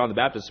phrase. So John the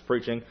Baptist is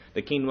preaching,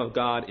 the kingdom of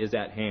God is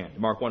at hand.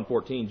 Mark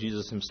 1:14,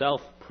 Jesus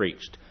himself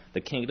preached,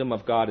 the kingdom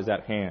of God is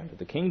at hand.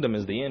 The kingdom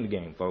is the end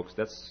game, folks.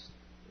 That's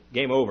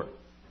game over.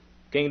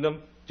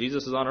 Kingdom,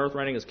 Jesus is on earth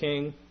reigning as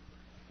king.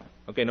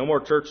 Okay, no more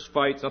church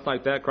fights, nothing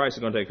like that. Christ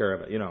is going to take care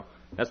of it.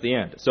 That's the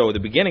end. So the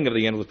beginning of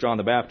the end was John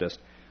the Baptist.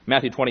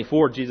 Matthew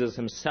 24, Jesus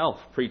himself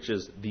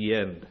preaches the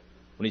end.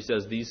 When he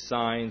says, these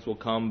signs will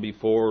come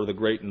before the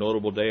great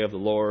notable day of the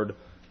Lord,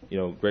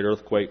 great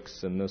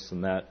earthquakes and this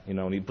and that,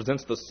 and he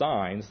presents the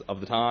signs of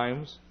the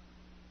times,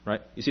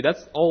 right? You see,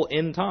 that's all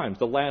end times,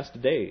 the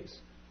last days.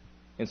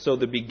 And so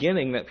the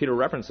beginning that Peter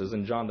references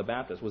in John the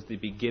Baptist was the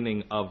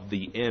beginning of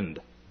the end.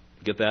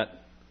 Get that?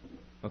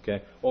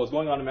 Okay. What was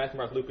going on in Matthew,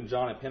 Mark, Luke, and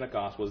John at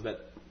Pentecost was that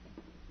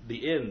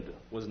the end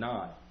was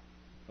nigh.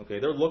 Okay,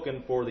 they're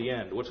looking for the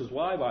end, which is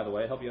why, by the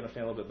way, I help you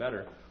understand a little bit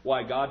better,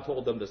 why God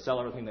told them to sell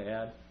everything they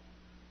had.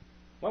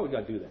 Why would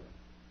God do that?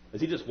 Does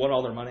he just want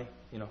all their money?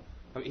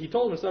 He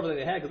told them to sell everything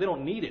they had because they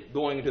don't need it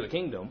going into the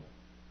kingdom.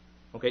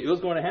 Okay, it was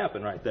going to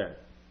happen right there.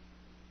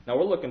 Now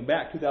we're looking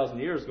back 2,000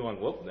 years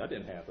going, well, that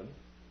didn't happen.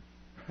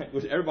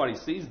 Which everybody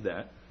sees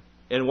that.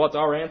 And what's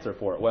our answer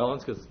for it? Well,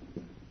 it's because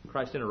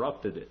Christ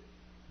interrupted it.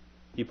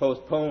 He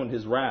postponed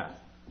his wrath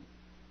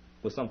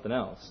with something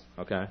else.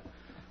 Okay?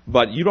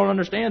 But you don't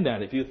understand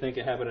that if you think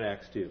it happened in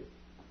Acts 2.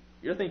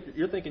 You're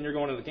thinking you're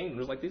going to the kingdom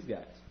just like these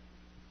guys.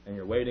 and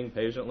you're waiting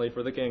patiently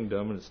for the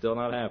kingdom, and it's still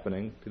not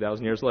happening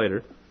 2,000 years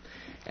later.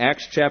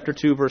 Acts chapter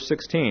 2, verse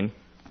 16.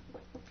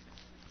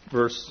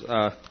 Verse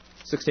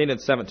 16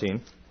 and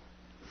 17.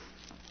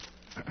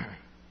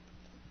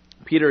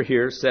 Peter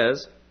here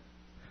says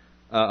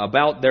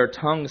about their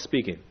tongue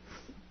speaking.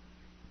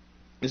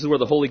 This is where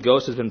the Holy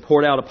Ghost has been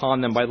poured out upon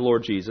them by the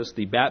Lord Jesus,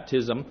 the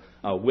baptism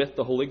with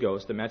the Holy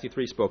Ghost that Matthew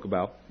 3 spoke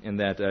about, and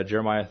that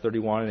Jeremiah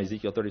 31 and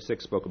Ezekiel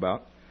 36 spoke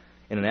about.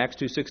 And in Acts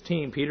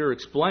 2:16, Peter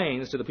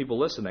explains to the people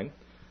listening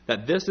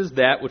that this is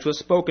that which was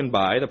spoken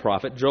by the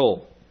prophet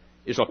Joel.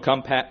 It shall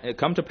come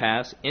to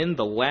pass in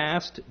the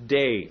last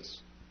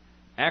days.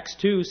 Acts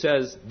 2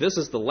 says this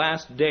is the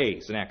last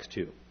days in Acts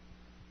 2.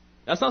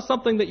 That's not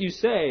something that you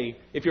say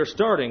if you're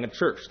starting a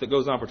church that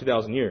goes on for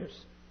 2,000 years.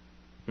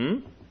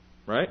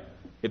 Right?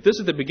 If this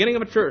is the beginning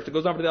of a church that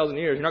goes on for 2,000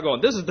 years, you're not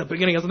going, this is the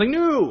beginning of something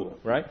new.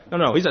 Right?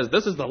 No. He says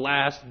this is the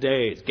last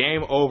days.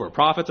 Game over.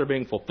 Prophets are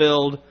being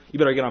fulfilled. You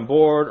better get on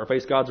board or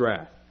face God's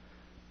wrath.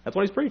 That's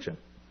what he's preaching.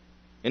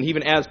 And he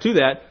even adds to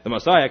that, the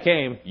Messiah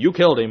came, you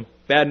killed him,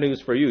 bad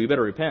news for you, you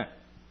better repent.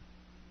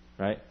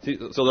 Right? See,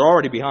 so they're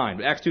already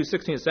behind. Acts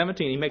 2:16 and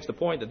 17, he makes the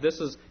point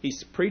that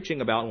he's preaching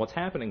about, and what's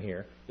happening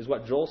here is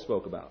what Joel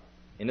spoke about.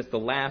 And it's the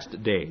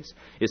last days.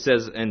 It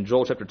says in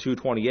Joel chapter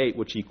 2:28,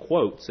 which he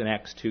quotes in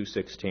Acts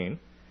 2:16,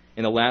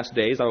 in the last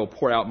days I will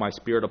pour out my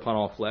Spirit upon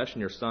all flesh,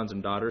 and your sons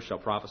and daughters shall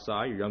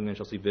prophesy, your young men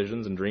shall see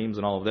visions and dreams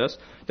and all of this.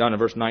 Down in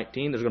verse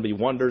 19, there's going to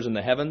be wonders in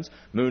the heavens.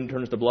 Moon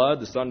turns to blood,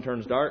 the sun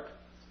turns dark.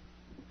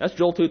 That's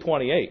Joel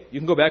 2:28. You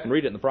can go back and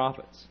read it in the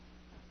prophets.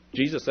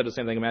 Jesus said the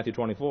same thing in Matthew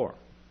 24.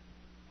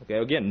 Okay,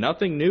 again,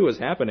 nothing new is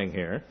happening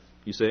here,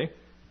 you see.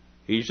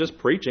 He's just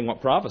preaching what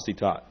prophecy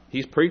taught.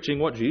 He's preaching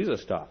what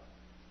Jesus taught.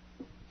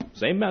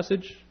 Same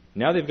message.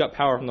 Now they've got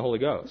power from the Holy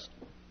Ghost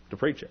to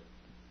preach it.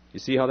 You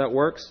see how that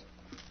works?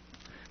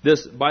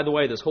 This, by the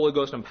way, this Holy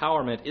Ghost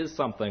empowerment is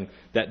something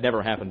that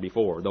never happened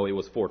before, though it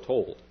was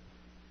foretold.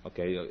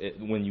 Okay,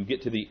 when you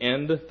get to the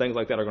end, things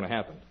like that are going to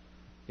happen.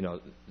 You know,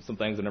 some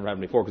things that never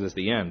happened before because it's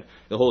the end.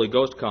 The Holy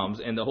Ghost comes,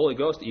 and the Holy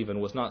Ghost even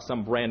was not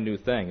some brand new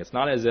thing. It's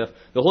not as if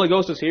the Holy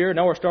Ghost is here,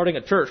 now we're starting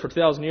a church for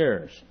 2,000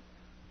 years.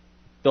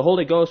 The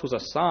Holy Ghost was a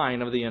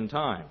sign of the end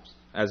times,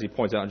 as he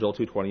points out in Joel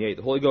 2:28.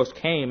 The Holy Ghost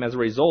came as a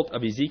result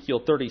of Ezekiel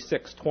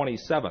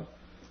 36:27.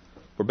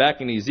 For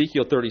back in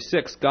Ezekiel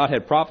 36, God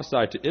had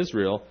prophesied to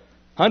Israel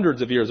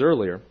hundreds of years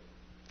earlier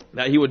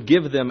that he would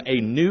give them a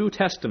New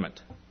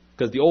Testament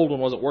because the old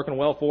one wasn't working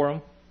well for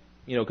them.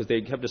 You know, because they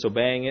kept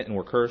disobeying it and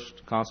were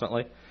cursed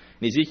constantly.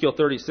 In Ezekiel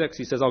 36,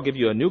 he says, I'll give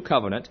you a new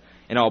covenant,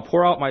 and I'll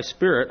pour out my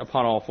Spirit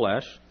upon all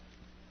flesh.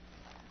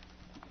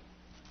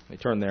 Let me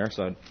turn there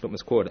so I don't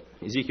misquote it.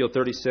 Ezekiel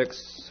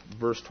 36,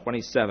 verse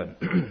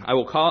 27. I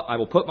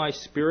will put my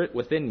Spirit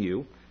within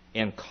you,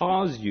 and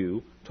cause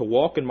you to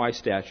walk in my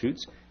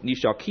statutes, and you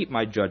shall keep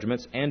my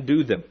judgments and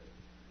do them.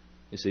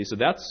 You see, so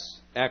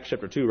that's Acts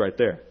chapter 2 right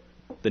there.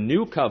 The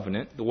new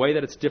covenant, the way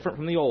that it's different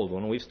from the old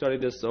one, and we've studied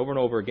this over and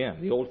over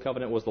again. The old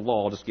covenant was the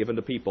law just given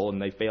to people,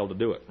 and they failed to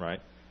do it, right?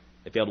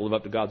 They failed to live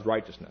up to God's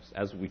righteousness,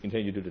 as we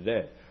continue to do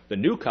today. The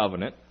new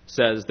covenant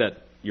says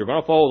that you're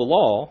going to follow the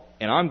law,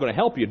 and I'm going to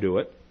help you do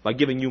it by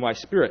giving you my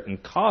Spirit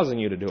and causing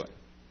you to do it.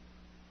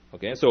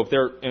 Okay, so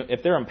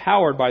if they're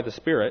empowered by the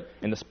Spirit,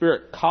 and the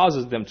Spirit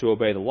causes them to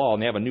obey the law,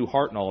 and they have a new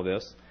heart and all of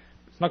this,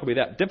 it's not going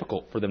to be that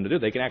difficult for them to do.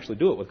 They can actually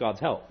do it with God's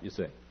help, you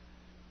see.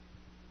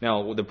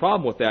 Now, the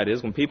problem with that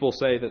is when people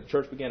say that the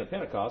church began at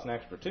Pentecost in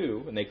Acts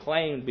 2, and they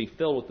claim to be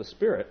filled with the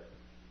Spirit,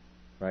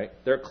 right?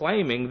 They're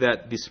claiming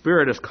that the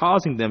Spirit is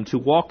causing them to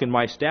walk in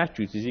my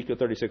statutes, Ezekiel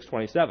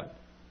 36:27.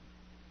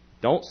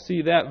 Don't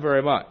see that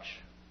very much,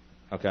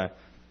 okay?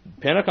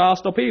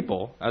 Pentecostal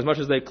people, as much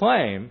as they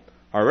claim,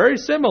 are very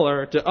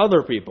similar to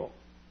other people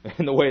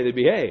in the way they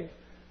behave,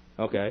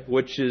 okay?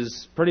 Which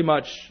is pretty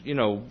much, you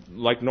know,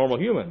 like normal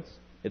humans.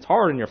 It's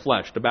hard in your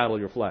flesh to battle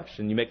your flesh,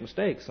 and you make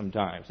mistakes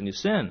sometimes, and you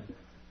sin.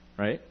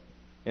 Right?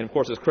 And of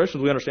course, as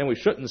Christians, we understand we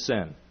shouldn't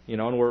sin. You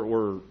know,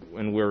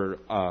 and we're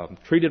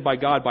treated by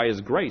God by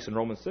His grace in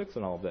Romans 6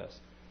 and all of this.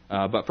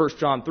 But 1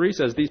 John 3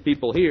 says these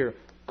people here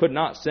could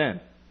not sin.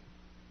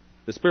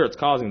 The Spirit's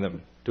causing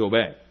them to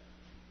obey.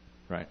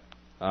 Right?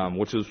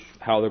 Which is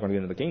how they're going to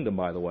get into the kingdom,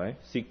 by the way.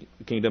 Seek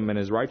the kingdom and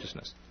His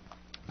righteousness.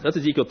 That's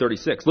Ezekiel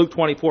 36. Luke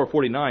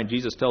 24:49,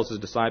 Jesus tells His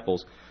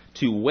disciples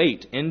to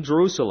wait in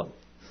Jerusalem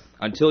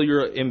until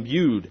you're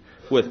imbued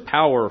with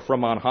power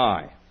from on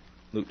high.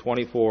 Luke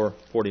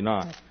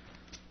 24:49.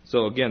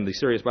 So again, the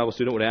serious Bible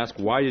student would ask,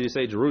 why did he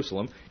say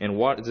Jerusalem? And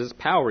what is this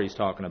power he's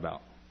talking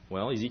about?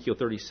 Well, Ezekiel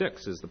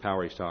 36 is the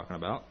power he's talking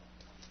about.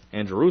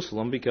 And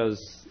Jerusalem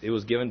because it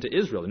was given to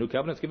Israel. The new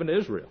covenant's given to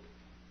Israel.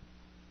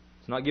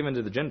 It's not given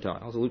to the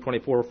Gentiles. Luke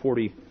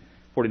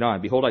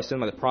 24:49. Behold, I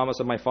send the promise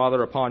of my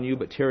Father upon you,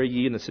 but tarry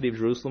ye in the city of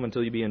Jerusalem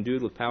until you be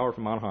endued with power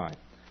from on high.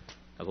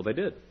 That's what they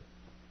did.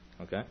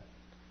 Okay?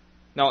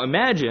 Now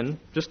imagine,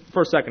 just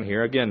for a second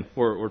here, again,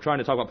 we're trying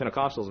to talk about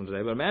Pentecostalism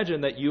today, but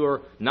imagine that you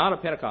are not a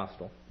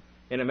Pentecostal,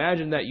 and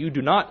imagine that you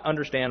do not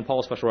understand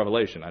Paul's special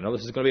revelation. I know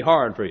this is going to be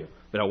hard for you,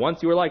 but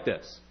once you were like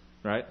this,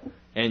 right?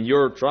 and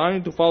you're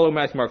trying to follow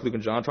Matthew, Mark, Luke,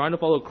 and John, trying to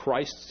follow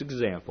Christ's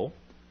example,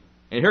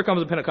 and here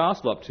comes a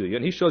Pentecostal up to you,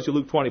 and he shows you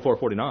Luke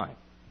 24:49.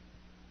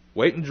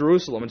 Wait in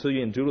Jerusalem until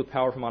you're endued with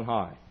power from on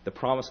high, the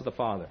promise of the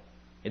Father.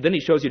 And then he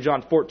shows you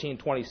John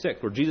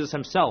 14:26, where Jesus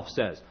himself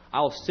says,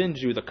 I'll send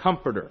you the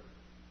Comforter,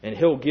 and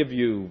he'll give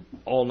you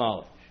all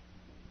knowledge.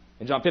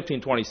 In John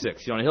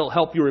 15:26, he'll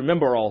help you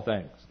remember all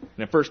things. And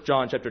in 1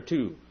 John chapter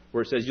 2,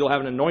 where it says you'll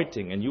have an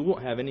anointing, and you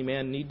won't have any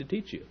man need to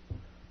teach you.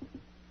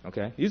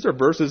 Okay? These are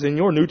verses in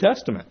your New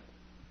Testament.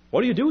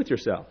 What do you do with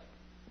yourself?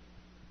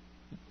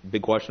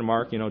 Big question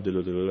mark,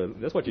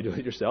 that's what you do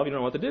with yourself. You don't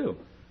know what to do.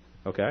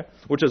 Okay?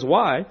 Which is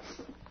why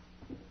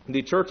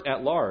the church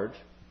at large,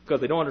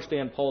 because they don't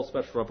understand Paul's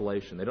special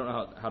revelation, they don't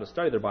know how to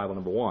study their Bible,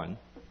 number one,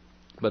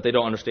 but they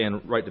don't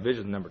understand right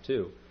division, number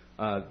two.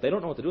 They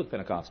don't know what to do with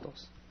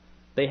Pentecostals.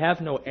 They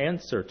have no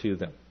answer to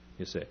them,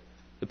 you see.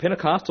 The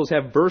Pentecostals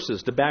have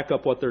verses to back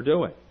up what they're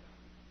doing.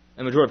 And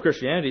the majority of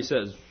Christianity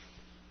says,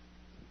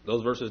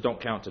 those verses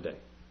don't count today.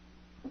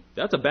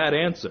 That's a bad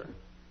answer.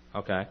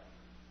 Okay?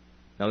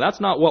 Now, that's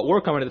not what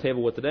we're coming to the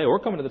table with today. We're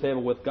coming to the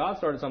table with God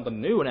started something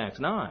new in Acts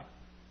 9.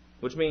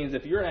 Which means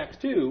if you're in Acts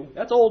 2,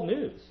 that's old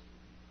news.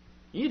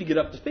 You need to get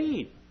up to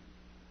speed.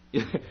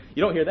 You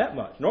don't hear that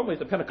much. Normally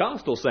it's the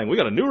Pentecostals saying, we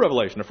got a new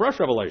revelation, a fresh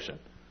revelation.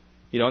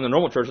 And the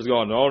normal church is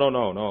going,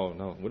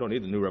 no, we don't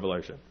need the new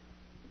revelation.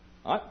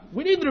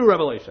 We need the new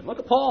revelation. Look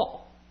at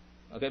Paul.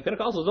 Okay,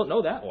 Pentecostals don't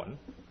know that one.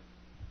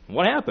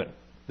 What happened?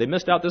 They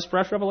missed out this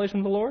fresh revelation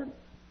of the Lord?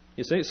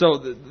 You see? So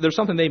there's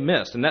something they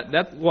missed, and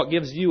that's what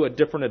gives you a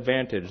different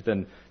advantage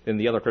than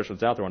the other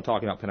Christians out there when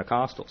talking about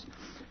Pentecostals.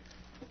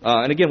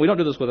 And again, we don't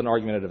do this with an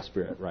argumentative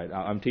spirit, right?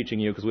 I'm teaching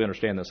you because we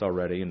understand this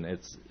already, and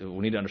we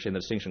need to understand the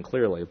distinction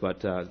clearly.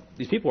 But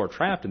these people are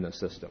trapped in this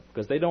system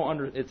because they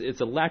don't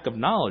it's a lack of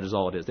knowledge is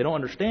all it is. They don't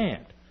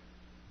understand.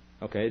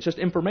 Okay, it's just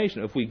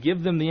information. If we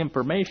give them the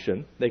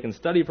information, they can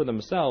study for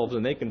themselves,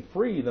 and they can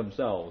free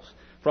themselves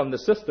from the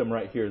system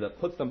right here that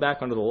puts them back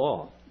under the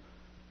law.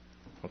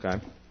 Okay.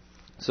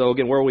 So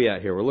again, where are we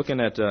at here? We're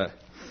looking at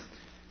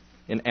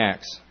in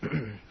Acts.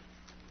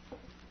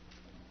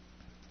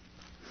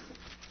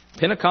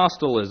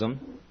 Pentecostalism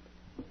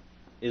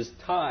is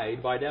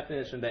tied by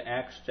definition to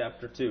Acts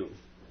chapter 2,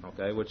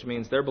 okay, which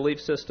means their belief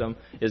system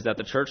is that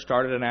the church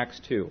started in Acts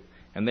 2,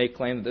 and they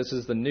claim that this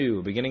is the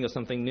new, beginning of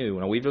something new.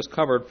 Now, we've just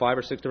covered 5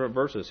 or 6 different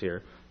verses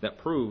here that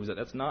proves that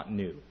that's not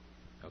new,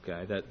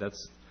 okay,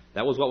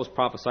 that was what was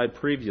prophesied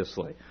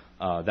previously.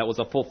 That was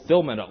a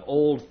fulfillment of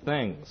old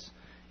things.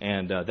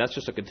 And that's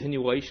just a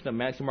continuation of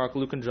Matthew, Mark,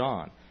 Luke, and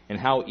John. And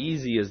how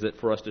easy is it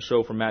for us to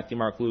show from Matthew,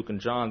 Mark, Luke, and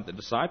John that the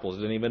disciples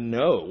didn't even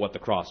know what the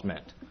cross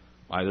meant?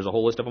 There's a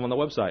whole list of them on the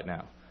website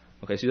now.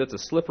 Okay, see, that's a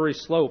slippery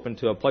slope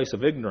into a place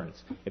of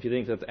ignorance if you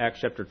think that Acts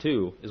chapter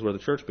 2 is where the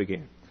church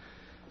began.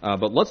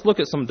 But let's look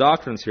at some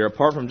doctrines here,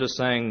 apart from just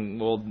saying,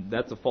 well,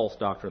 that's a false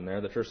doctrine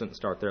there. The church didn't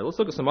start there. Let's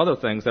look at some other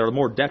things that are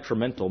more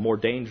detrimental, more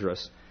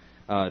dangerous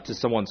to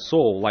someone's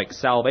soul, like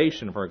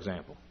salvation, for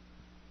example.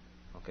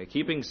 Okay,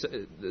 keeping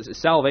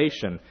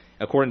salvation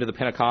according to the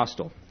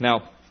Pentecostal.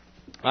 Now,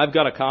 I've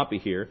got a copy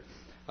here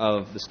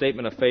of the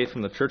Statement of Faith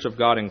from the Church of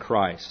God in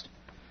Christ.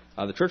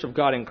 The Church of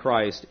God in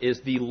Christ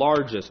is the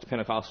largest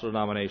Pentecostal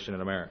denomination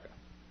in America.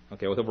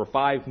 Okay, with over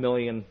 5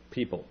 million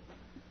people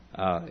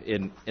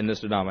in this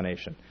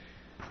denomination.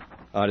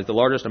 It is the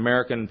largest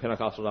American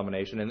Pentecostal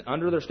denomination, and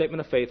under their Statement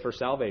of Faith for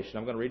salvation,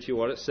 I'm going to read you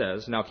what it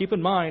says. Now, keep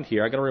in mind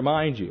here, I'm going to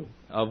remind you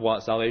of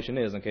what salvation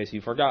is in case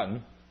you've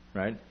forgotten.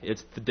 Right?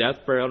 It's the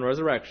death, burial, and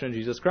resurrection of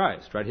Jesus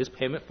Christ, right? His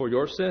payment for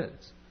your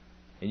sins.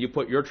 And you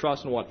put your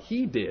trust in what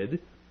He did,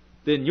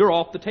 then you're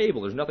off the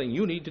table. There's nothing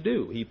you need to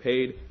do. He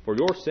paid for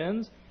your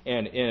sins,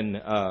 and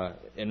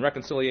in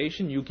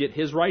reconciliation, you get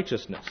His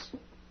righteousness.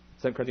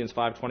 2 Corinthians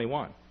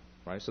 5:21.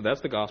 Right? So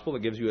that's the gospel that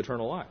gives you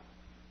eternal life.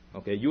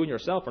 Okay, you and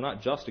yourself are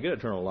not just to get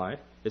eternal life.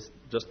 It's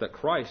just that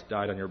Christ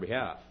died on your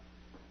behalf.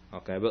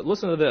 Okay, but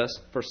listen to this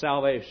for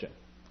salvation.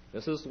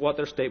 This is what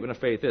their statement of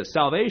faith is.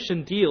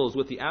 Salvation deals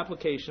with the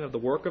application of the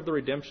work of the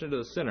redemption to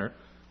the sinner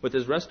with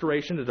his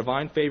restoration to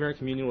divine favor and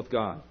communion with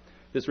God.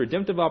 This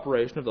redemptive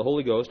operation of the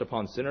Holy Ghost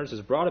upon sinners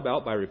is brought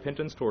about by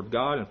repentance toward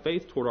God and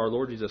faith toward our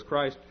Lord Jesus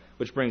Christ,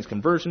 which brings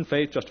conversion,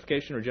 faith,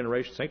 justification,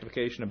 regeneration,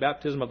 sanctification, and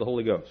baptism of the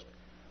Holy Ghost.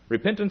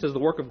 Repentance is the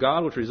work of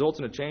God which results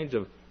in a change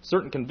of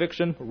certain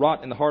conviction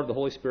wrought in the heart of the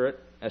Holy Spirit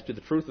as to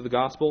the truth of the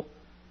gospel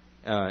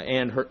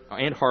and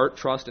heart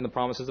trust in the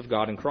promises of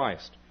God in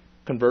Christ.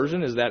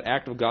 Conversion is that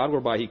act of God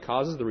whereby He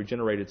causes the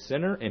regenerated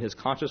sinner in his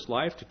conscious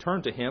life to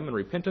turn to Him in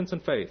repentance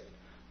and faith.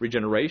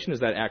 Regeneration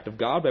is that act of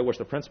God by which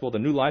the principle of the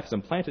new life is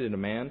implanted into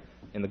man,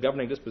 and the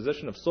governing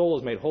disposition of soul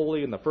is made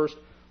holy, and the first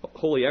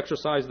holy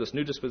exercise of this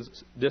new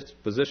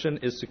disposition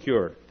is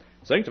secured.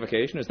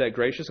 Sanctification is that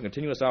gracious and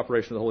continuous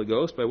operation of the Holy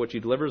Ghost by which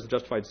He delivers the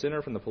justified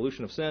sinner from the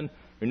pollution of sin,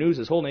 renews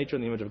his whole nature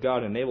in the image of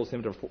God, and enables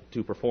him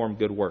to perform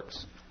good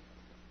works.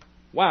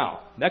 Wow,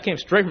 that came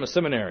straight from a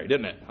seminary,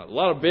 didn't it? A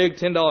lot of big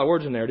 $10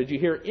 words in there. Did you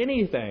hear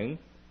anything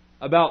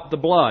about the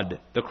blood,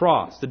 the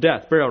cross, the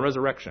death, burial, and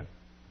resurrection?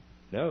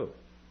 No,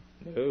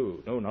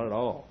 not at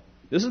all.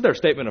 This is their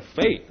statement of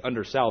faith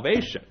under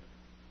salvation.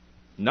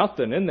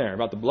 Nothing in there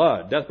about the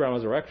blood, death, burial,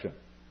 and resurrection.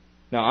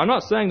 Now, I'm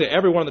not saying that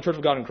everyone in the Church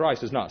of God in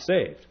Christ is not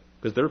saved,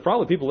 because there are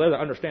probably people there that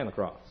understand the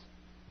cross,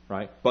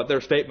 right? But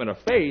their statement of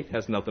faith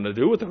has nothing to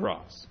do with the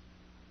cross.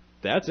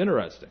 That's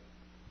interesting.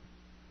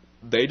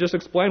 They just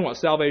explain what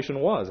salvation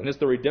was, and it's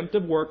the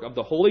redemptive work of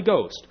the Holy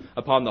Ghost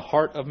upon the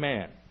heart of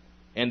man,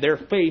 and their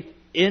faith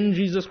in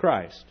Jesus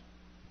Christ.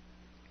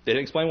 They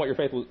didn't explain what your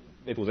faith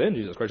was in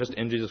Jesus Christ, just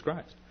in Jesus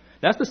Christ.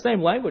 That's the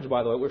same language,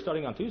 by the way, we're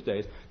studying on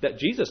Tuesdays, that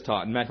Jesus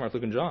taught in Matthew, Mark,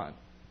 Luke, and John.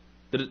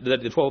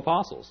 The 12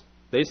 apostles.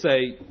 They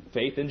say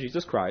faith in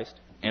Jesus Christ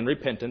and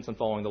repentance and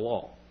following the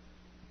law.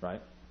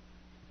 Right?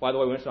 By the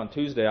way, we mentioned on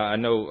Tuesday, I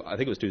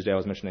think it was Tuesday I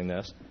was mentioning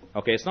this.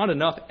 Okay, it's not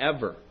enough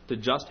ever to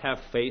just have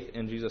faith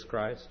in Jesus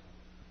Christ.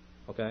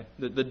 Okay?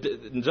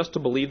 Just to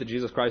believe that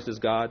Jesus Christ is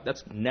God,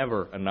 that's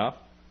never enough.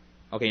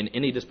 Okay, in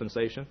any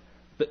dispensation.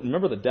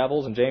 Remember the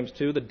devils in James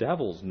 2? The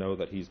devils know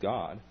that He's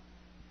God.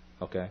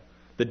 Okay?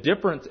 The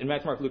difference in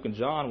Matthew, Mark, Luke, and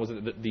John was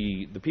that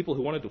the people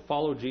who wanted to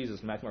follow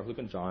Jesus in Matthew, Mark, Luke,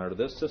 and John, under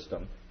this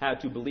system,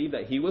 had to believe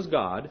that He was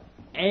God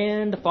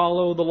and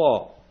follow the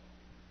law.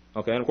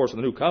 Okay, and of course in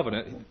the New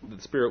Covenant,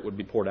 the Spirit would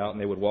be poured out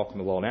and they would walk in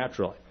the law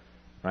naturally.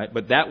 Right?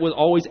 But that was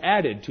always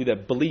added to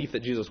that belief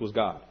that Jesus was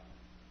God.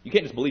 You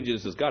can't just believe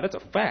Jesus is God. That's a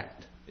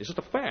fact. It's just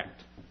a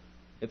fact.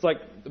 It's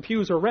like the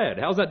pews are red.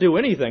 How does that do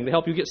anything to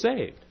help you get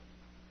saved?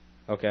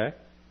 Okay?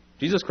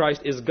 Jesus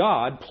Christ is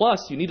God,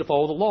 plus you need to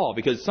follow the law,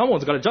 because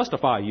someone's got to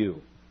justify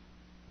you.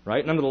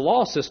 Right? And under the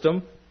law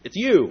system, it's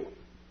you.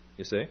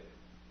 You see?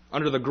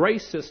 Under the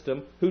grace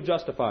system, who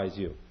justifies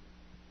you?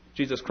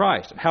 Jesus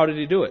Christ. How did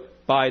He do it?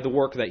 By the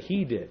work that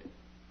He did.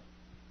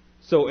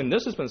 So in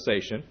this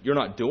dispensation, you're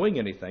not doing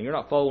anything. You're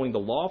not following the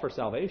law for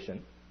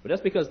salvation. But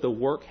that's because the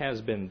work has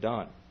been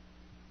done.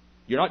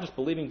 You're not just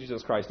believing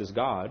Jesus Christ is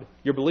God.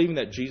 You're believing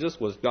that Jesus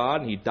was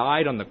God and He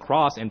died on the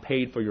cross and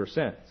paid for your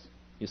sins.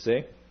 You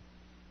see?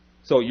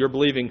 So you're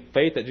believing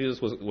faith that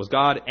Jesus was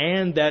God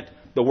and that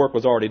the work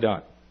was already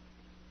done.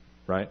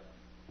 Right?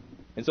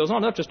 And so it's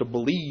not enough just to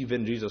believe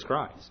in Jesus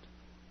Christ.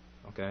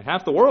 Okay?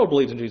 Half the world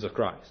believes in Jesus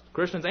Christ.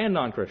 Christians and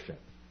non-Christians.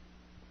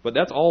 But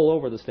that's all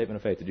over the statement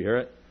of faith. Did you hear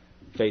it?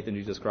 Faith in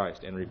Jesus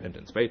Christ and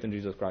repentance. Faith in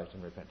Jesus Christ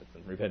and repentance.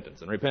 And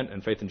repentance. And repent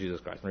and faith in Jesus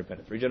Christ and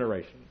repentance.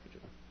 Regeneration.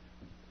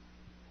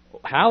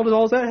 How does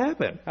all that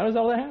happen? How does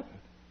all that happen?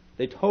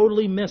 They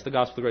totally miss the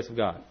gospel of the grace of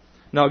God.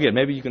 Now, again,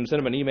 maybe you can send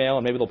them an email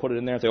and maybe they'll put it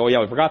in there and say, oh, yeah,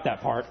 we forgot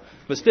that part.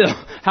 But still,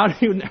 how do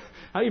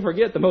you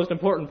forget the most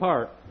important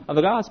part of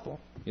the gospel?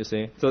 You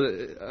see? So,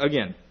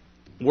 again,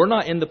 we're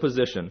not in the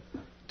position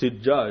to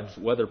judge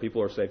whether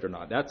people are saved or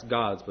not. That's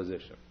God's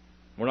position.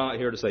 We're not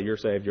here to say you're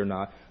saved, you're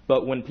not.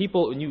 But when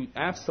you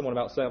ask someone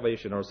about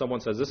salvation, or someone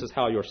says this is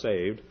how you're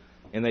saved,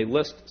 and they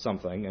list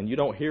something, and you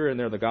don't hear in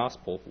there the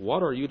gospel,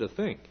 what are you to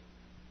think?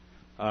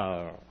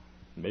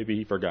 Maybe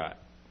he forgot.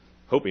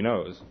 Hope he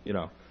knows, you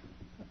know.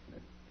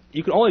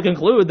 You can only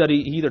conclude that he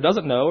either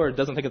doesn't know or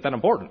doesn't think it's that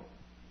important.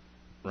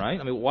 Right?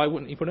 I mean, why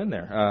wouldn't he put it in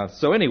there?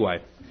 So anyway,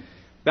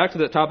 back to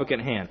the topic at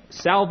hand.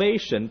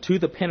 Salvation to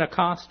the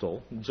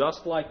Pentecostal,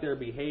 just like their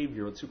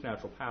behavior with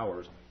supernatural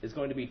powers, is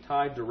going to be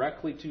tied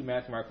directly to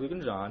Matthew, Mark, Luke,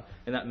 and John,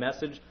 and that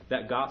message,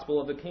 that gospel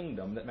of the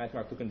kingdom that Matthew,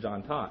 Mark, Luke, and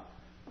John taught.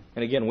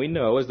 And again, we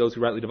know, as those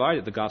who rightly divide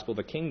it, the gospel of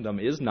the kingdom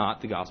is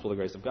not the gospel of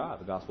the grace of God.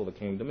 The gospel of the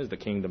kingdom is the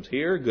kingdom's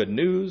here, good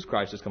news,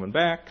 Christ is coming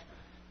back.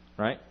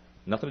 Right?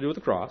 Nothing to do with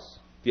the cross.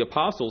 The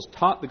apostles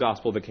taught the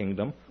gospel of the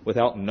kingdom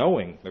without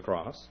knowing the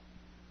cross.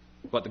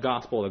 But the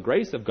gospel of the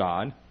grace of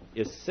God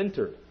is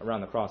centered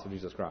around the cross of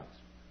Jesus Christ.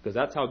 Because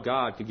that's how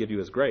God could give you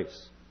His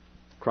grace.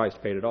 Christ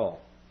paid it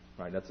all.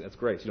 Right? That's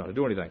grace. You don't have to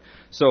do anything.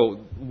 So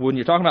when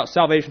you're talking about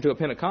salvation to a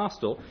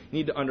Pentecostal, you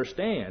need to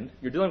understand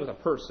you're dealing with a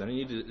person, and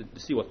you need to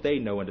see what they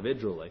know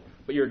individually.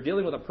 But you're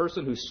dealing with a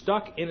person who's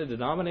stuck in a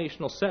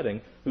denominational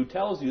setting who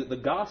tells you that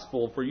the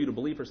gospel for you to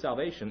believe for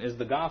salvation is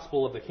the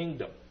gospel of the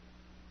kingdom.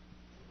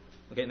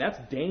 Okay, and that's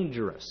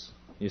dangerous,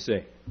 you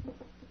see.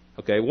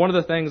 Okay, one of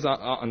the things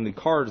on the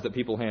cards that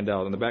people hand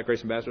out, on the back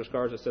Grace Ambassadors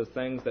cards, it says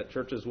things that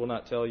churches will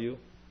not tell you.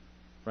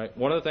 Right?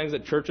 One of the things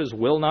that churches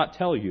will not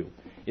tell you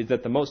is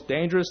that the most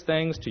dangerous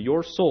things to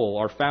your soul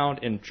are found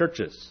in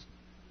churches.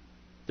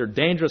 They're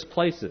dangerous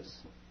places.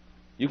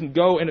 You can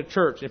go in a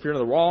church, if you're in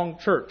the wrong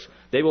church,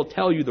 they will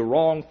tell you the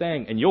wrong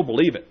thing, and you'll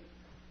believe it.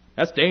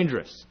 That's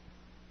dangerous.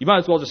 You might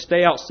as well just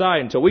stay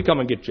outside until we come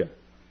and get you.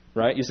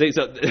 Right? You see,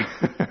 so,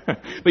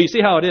 but you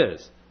see how it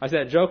is. I say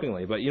that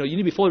jokingly, but you need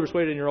to be fully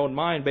persuaded in your own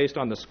mind based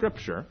on the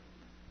Scripture.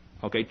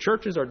 Okay,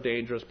 churches are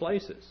dangerous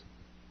places.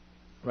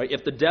 Right?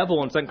 If the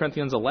devil in 2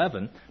 Corinthians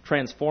 11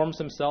 transforms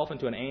himself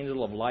into an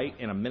angel of light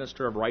and a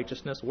minister of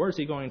righteousness, where is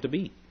he going to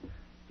be?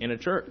 In a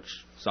church,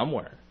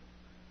 somewhere.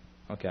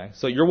 Okay,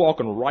 so you're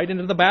walking right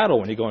into the battle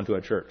when you go into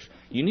a church.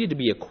 You need to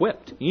be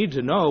equipped. You need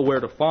to know where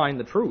to find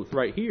the truth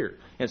right here.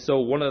 And so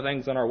one of the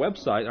things on our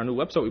website, our new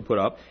website we put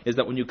up, is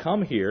that when you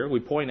come here, we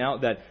point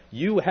out that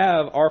you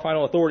have our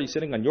final authority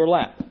sitting on your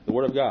lap, the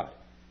Word of God.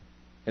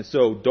 And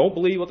so don't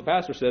believe what the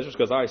pastor says just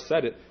because I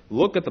said it.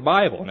 Look at the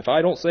Bible. And if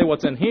I don't say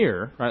what's in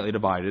here, rightly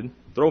divided,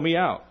 throw me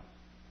out.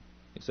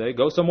 You say,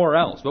 go somewhere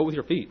else. Vote with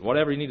your feet.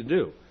 Whatever you need to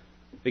do.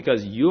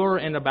 Because you're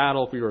in a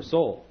battle for your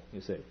soul,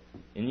 you see.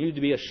 And you need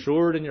to be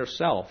assured in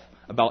yourself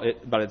about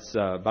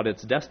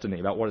its destiny,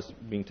 about what is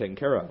being taken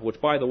care of. Which,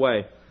 by the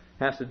way,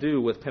 has to do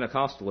with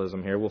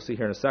Pentecostalism here. We'll see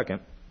here in a second.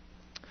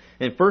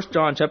 In 1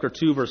 John chapter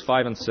 2, verse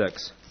 5 and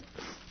 6.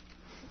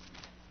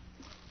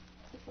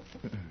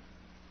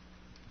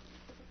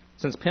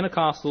 Since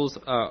Pentecostals,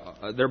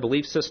 their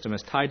belief system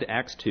is tied to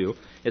Acts 2,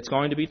 it's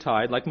going to be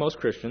tied, like most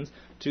Christians,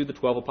 to the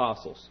 12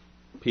 apostles,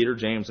 Peter,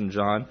 James, and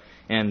John.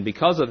 And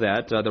because of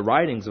that, the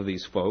writings of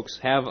these folks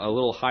have a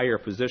little higher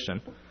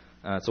position.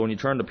 So when you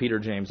turn to Peter,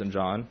 James, and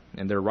John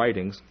and their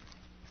writings,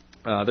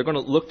 they're going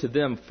to look to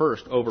them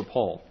first over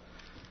Paul,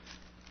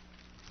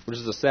 which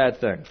is a sad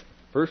thing.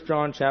 1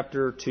 John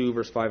chapter 2,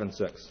 verse 5 and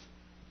 6.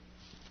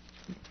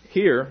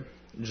 Here,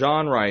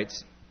 John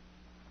writes,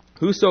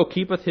 "Whoso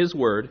keepeth his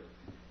word,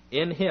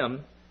 in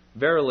him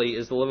verily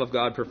is the love of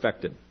God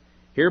perfected.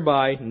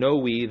 Hereby know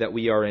we that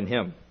we are in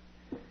him.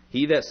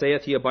 He that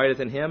saith he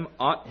abideth in him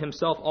ought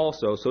himself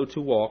also so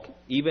to walk,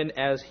 even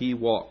as he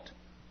walked."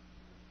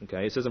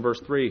 Okay, it says in verse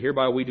 3,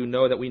 "Hereby we do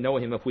know that we know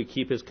him if we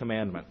keep his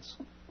commandments."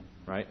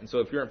 Right? And so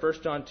if you're in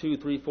 1 John 2,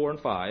 3, 4, and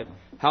 5,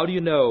 how do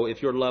you know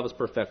if your love is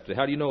perfected?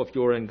 How do you know if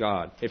you're in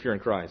God, if you're in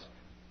Christ?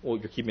 Well,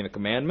 you're keeping the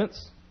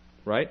commandments,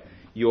 right?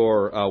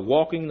 You're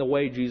walking the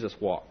way Jesus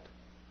walked.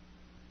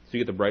 So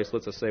you get the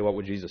bracelets that say, what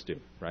would Jesus do,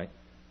 right?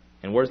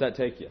 And where does that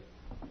take you?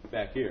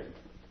 Back here.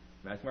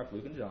 Matthew, Mark,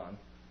 Luke, and John.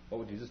 What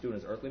would Jesus do in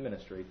his earthly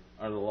ministry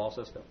under the law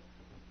system?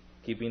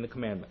 Keeping the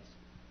commandments.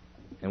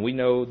 And we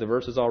know the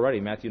verses already,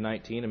 Matthew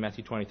 19 and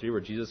Matthew 23, where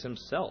Jesus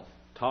himself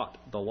taught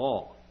the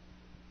law.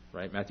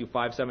 Right? Matthew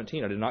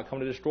 5:17, "I did not come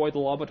to destroy the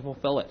law, but to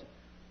fulfill it."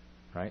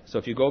 Right? So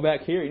if you go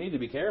back here, you need to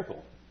be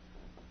careful.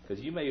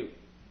 Because you may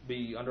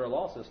be under a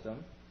law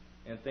system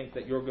and think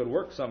that your good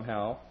works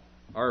somehow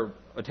are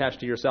attached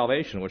to your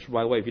salvation, which,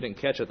 by the way, if you didn't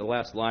catch it, the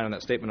last line on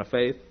that statement of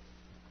faith,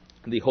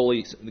 the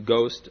Holy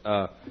Ghost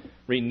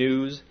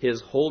renews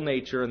his whole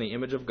nature in the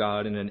image of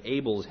God and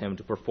enables him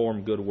to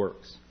perform good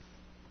works.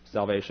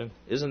 Salvation.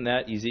 Isn't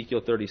that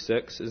Ezekiel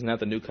 36? Isn't that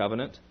the new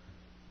covenant?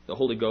 The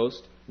Holy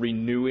Ghost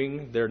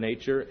renewing their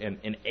nature and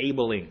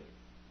enabling,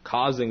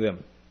 causing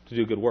them to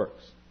do good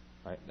works.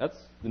 Right? That's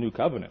the new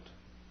covenant.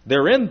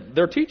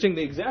 They're teaching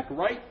the exact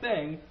right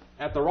thing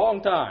at the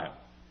wrong time.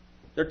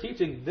 They're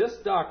teaching this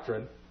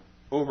doctrine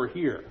over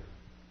here.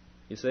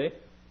 You see?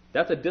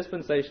 That's a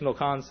dispensational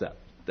concept.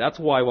 That's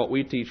why what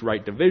we teach,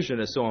 right division,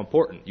 is so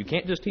important. You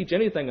can't just teach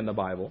anything in the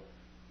Bible.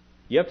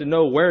 You have to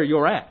know where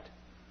you're at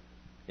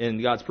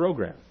in God's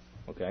program.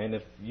 Okay? And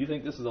if you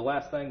think this is the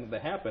last thing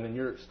that happened and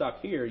you're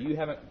stuck here,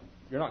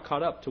 you're not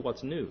caught up to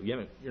what's new.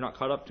 You're not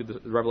caught up to the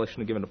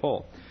revelation given to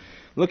Paul.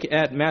 Look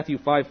at Matthew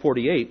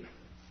 5:48.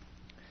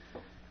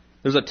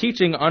 There's a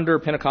teaching under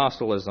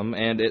Pentecostalism,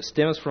 and it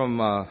stems from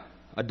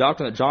a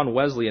doctrine that John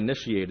Wesley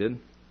initiated,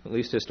 at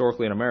least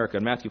historically in America,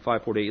 in Matthew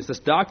 5:48. It's this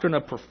doctrine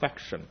of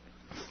perfection.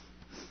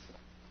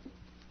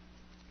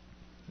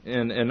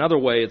 In another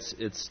way,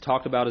 it's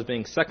talked about as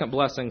being second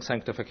blessing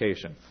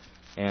sanctification.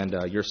 And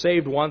you're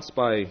saved once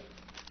by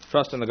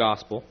trust in the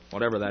gospel,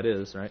 whatever that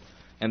is, right?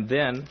 And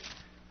then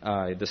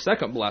the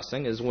second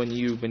blessing is when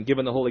you've been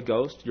given the Holy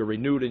Ghost, you're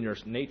renewed in your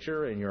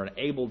nature, and you're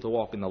enabled to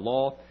walk in the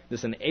law.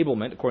 This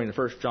enablement, according to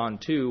 1 John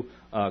 2,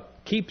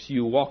 keeps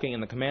you walking in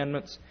the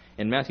commandments.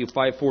 And Matthew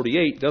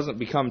 5:48 doesn't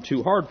become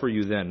too hard for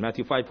you then.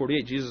 Matthew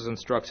 5:48, Jesus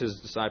instructs his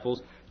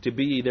disciples to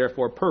be ye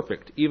therefore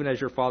perfect, even as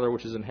your Father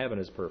which is in heaven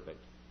is perfect.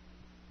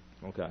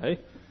 Okay?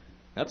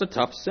 That's a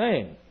tough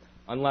saying,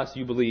 unless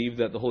you believe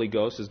that the Holy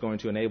Ghost is going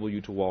to enable you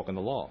to walk in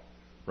the law.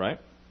 Right?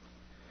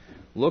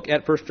 Look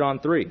at 1 John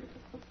 3.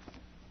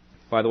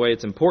 By the way,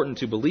 it's important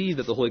to believe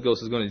that the Holy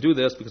Ghost is going to do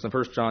this, because in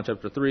 1 John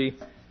chapter 3,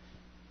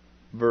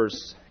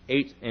 verse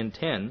 8 and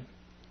 10,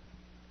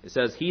 it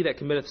says, "He that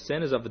committeth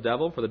sin is of the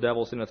devil, for the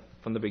devil sinneth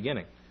from the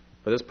beginning.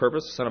 For this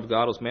purpose the Son of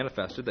God was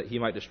manifested, that he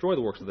might destroy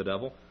the works of the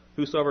devil.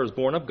 Whosoever is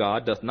born of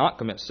God doth not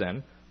commit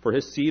sin, for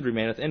his seed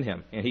remaineth in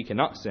him, and he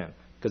cannot sin,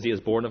 because he is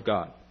born of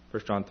God."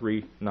 1 John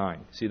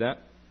 3:9. See that?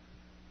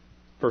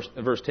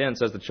 Verse 10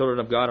 says, "The children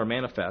of God are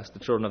manifest, the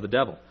children of the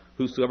devil.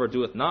 Whosoever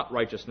doeth not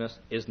righteousness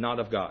is not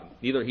of God,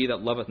 neither he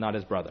that loveth not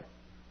his brother."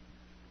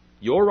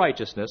 Your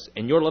righteousness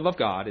and your love of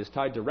God is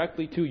tied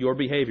directly to your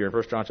behavior in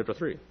 1 John chapter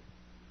 3.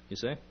 You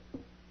see?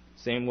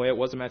 Same way it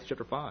was in Matthew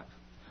chapter 5.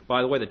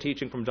 By the way, the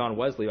teaching from John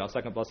Wesley about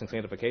second blessing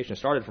sanctification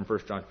started from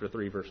 1 John chapter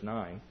 3, verse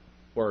 9,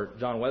 where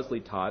John Wesley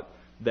taught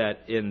that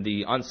in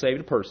the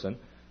unsaved person,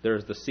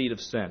 there's the seed of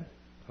sin.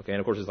 Okay, and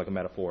of course it's like a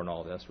metaphor and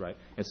all this, right?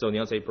 And so in the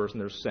unsaved person,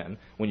 there's sin.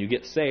 When you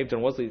get saved,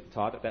 John Wesley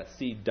taught that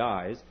seed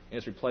dies and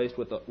it's replaced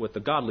with the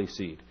godly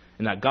seed.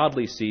 And that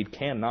godly seed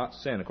cannot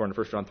sin, according to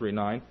 1 John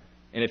 3:9.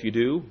 And if you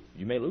do,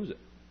 you may lose it.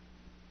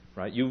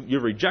 Right?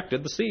 You've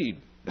rejected the seed.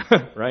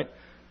 Right?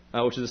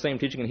 Which is the same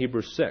teaching in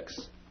Hebrews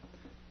 6.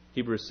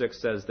 Hebrews 6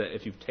 says that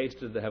if you've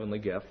tasted the heavenly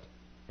gift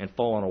and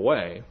fallen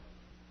away,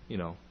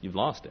 you've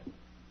lost it.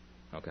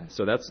 Okay,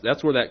 so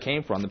that's where that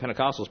came from. The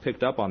Pentecostals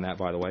picked up on that,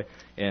 by the way,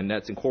 and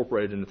that's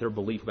incorporated into their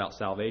belief about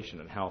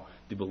salvation and how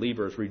the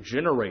believer is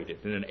regenerated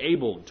and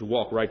enabled to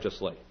walk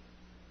righteously.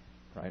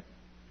 Right?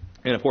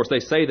 And of course, they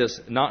say this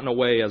not in a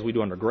way as we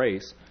do under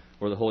grace,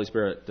 where the Holy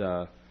Spirit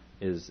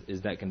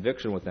is that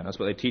conviction within us,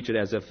 but they teach it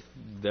as if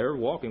they're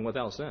walking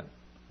without sin.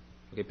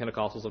 Okay,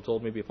 Pentecostals have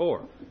told me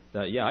before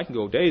that, yeah, I can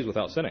go days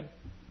without sinning.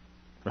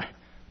 Right?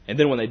 And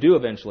then when they do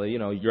eventually,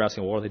 you're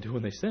asking, well, what do they do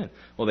when they sin?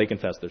 Well, they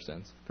confess their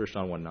sins. 1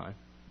 John 1:9.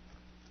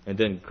 And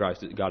then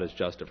God is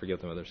just to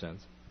forgive them of their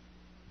sins.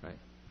 Right?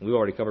 We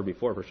already covered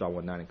before 1 John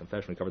 1:9 in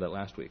confession. We covered that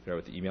last week, right,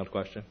 with the emailed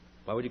question.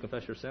 Why would you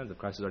confess your sins if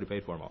Christ has already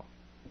paid for them all?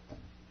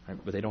 Right?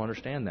 But they don't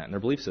understand that in their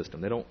belief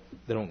system. They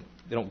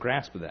don't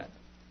grasp that.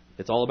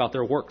 It's all about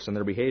their works and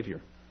their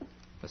behavior.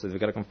 So they've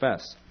got to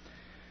confess.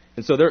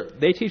 And so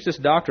they teach this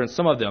doctrine,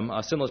 some of them,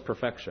 sinless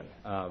perfection.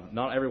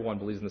 Not everyone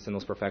believes in the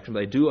sinless perfection,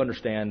 but they do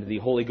understand the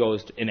Holy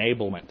Ghost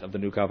enablement of the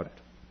new covenant.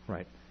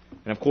 Right?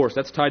 And of course,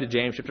 that's tied to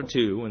James chapter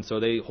 2, and so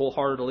they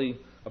wholeheartedly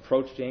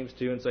approach James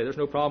 2 and say, there's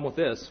no problem with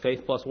this,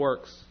 faith plus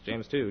works.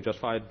 James 2,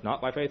 justified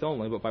not by faith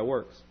only, but by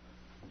works.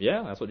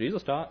 Yeah, that's what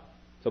Jesus taught.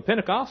 So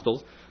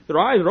Pentecostals, their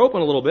eyes are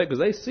open a little bit because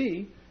they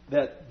see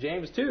that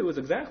James 2 is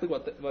exactly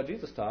what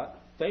Jesus taught,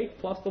 faith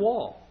plus the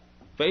law,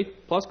 faith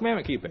plus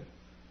commandment keeping.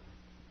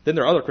 Then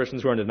there are other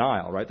Christians who are in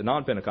denial, right? The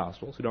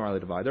non-Pentecostals who don't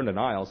really divide. They're in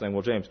denial, saying,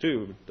 well, James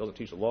 2 doesn't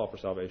teach the law for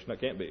salvation. That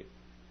can't be.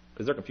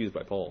 Because they're confused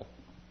by Paul.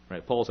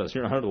 Right? Paul says,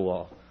 you're not under the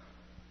law.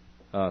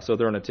 So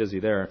they're in a tizzy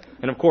there.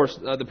 And of course,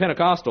 the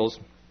Pentecostals,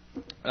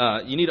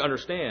 you need to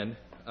understand,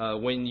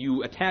 when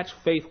you attach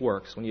faith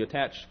works, when you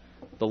attach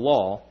the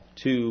law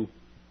to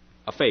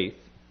a faith,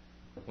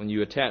 when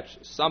you attach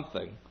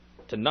something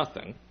to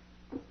nothing,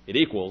 it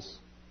equals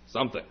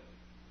something.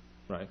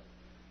 Right?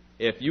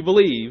 If you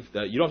believe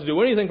that you don't have to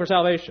do anything for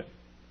salvation,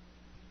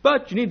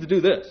 but you need to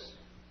do this,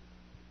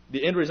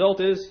 the end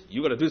result is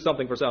you've got to do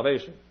something for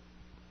salvation.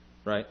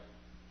 Right?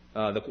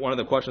 One of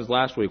the questions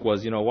last week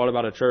was, what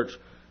about a church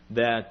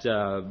that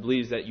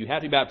believes that you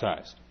have to be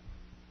baptized,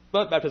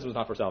 but baptism is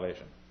not for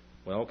salvation?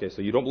 Well, okay,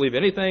 so you don't believe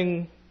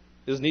anything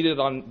is needed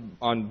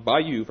by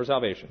you for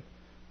salvation,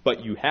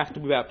 but you have to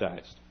be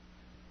baptized.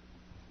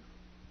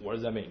 What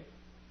does that mean?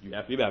 You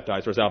have to be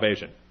baptized for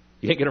salvation.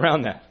 You can't get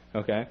around that.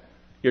 Okay?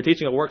 You're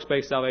teaching a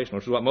works-based salvation,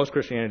 which is what most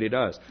Christianity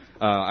does.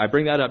 I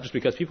bring that up just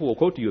because people will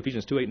quote to you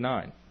Ephesians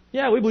 2:8-9.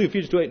 Yeah, we believe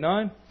Ephesians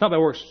 2:8-9. It's not by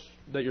works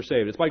that you're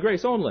saved. It's by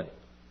grace only.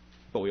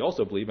 But we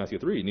also believe Matthew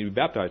 3. You need to be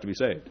baptized to be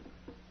saved.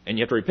 And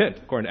you have to repent,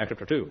 according to Acts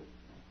chapter 2.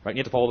 Right? You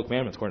have to follow the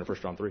commandments, according to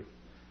 1 John 3.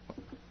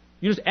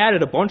 You just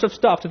added a bunch of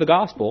stuff to the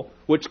gospel,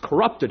 which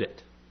corrupted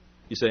it.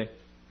 You see?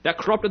 That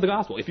corrupted the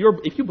gospel. If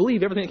you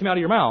believe everything that came out of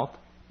your mouth,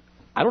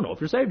 I don't know if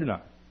you're saved or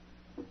not.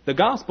 The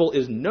gospel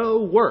is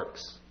no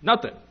works.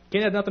 Nothing.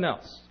 Can't add nothing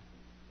else.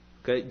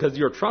 Okay? Because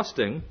you're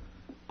trusting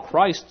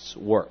Christ's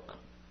work,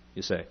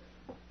 you say.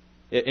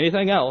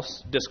 Anything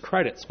else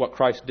discredits what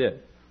Christ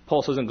did.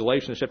 Paul says in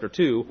Galatians chapter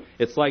 2,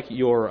 it's like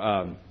you're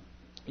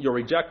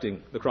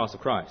rejecting the cross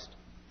of Christ.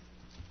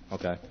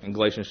 Okay? In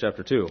Galatians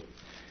chapter 2.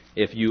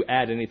 If you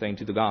add anything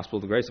to the gospel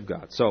of the grace of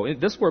God. So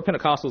this is where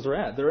Pentecostals are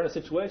at. They're in a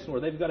situation where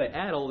they've got to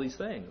add all these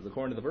things,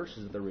 according to the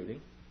verses that they're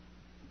reading,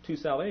 to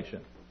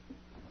salvation.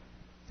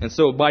 And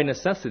so by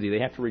necessity, they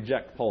have to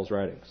reject Paul's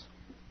writings.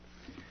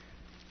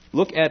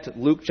 Look at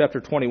Luke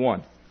chapter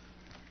 21.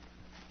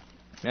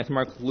 Matthew,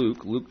 Mark,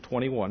 Luke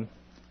 21.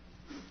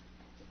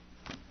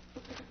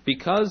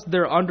 Because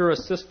they're under a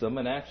system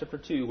in Acts chapter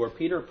 2 where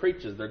Peter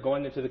preaches they're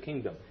going into the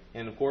kingdom.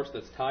 And of course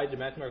that's tied to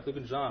Matthew, Mark, Luke,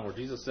 and John where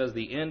Jesus says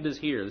the end is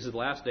here. This is the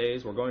last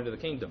days. We're going to the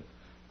kingdom.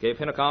 Okay,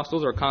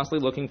 Pentecostals are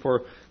constantly looking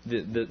for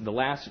the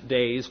last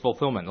days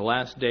fulfillment, the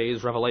last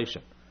days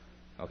revelation.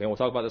 Okay, we'll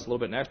talk about this a little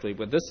bit next week.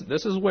 But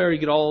this is where you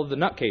get all of the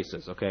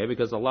nutcases, okay?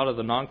 Because a lot of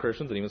the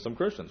non-Christians and even some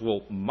Christians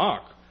will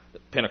mock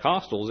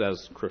Pentecostals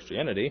as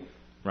Christianity,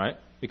 right?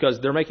 Because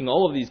they're making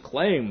all of these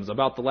claims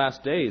about the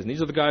last days. And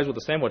these are the guys with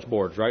the sandwich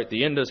boards, right?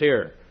 The end is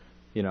here.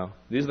 These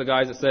are the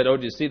guys that said, oh,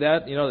 did you see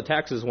that? The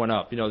taxes went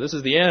up. This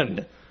is the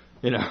end.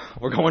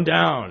 We're going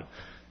down.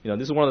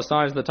 This is one of the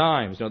signs of the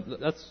times.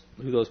 That's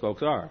who those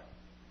folks are.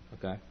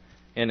 Okay?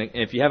 And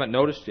if you haven't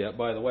noticed yet,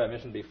 by the way, I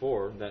mentioned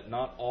before that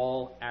not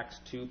all Acts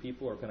 2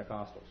 people are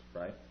Pentecostals,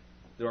 right?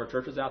 There are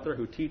churches out there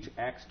who teach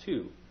Acts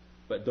 2,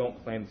 but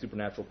don't claim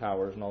supernatural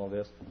powers and all of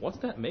this. What's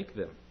that make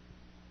them?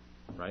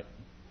 Right?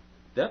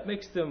 That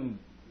makes them,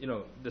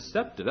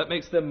 deceptive. That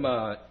makes them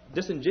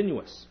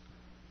disingenuous,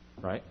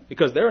 right?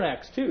 Because they're in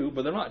Acts 2,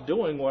 but they're not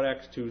doing what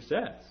Acts 2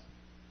 says.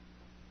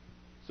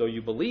 So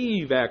you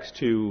believe Acts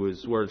 2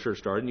 is where the church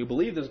started, and you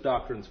believe this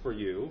doctrine's for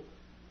you,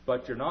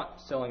 but you're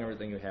not selling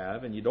everything you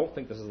have, and you don't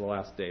think this is the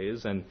last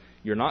days, and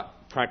you're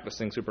not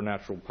practicing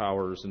supernatural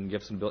powers and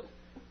gifts and abilities.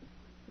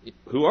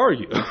 Who are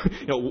you?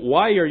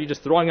 Why are you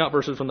just throwing out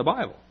verses from the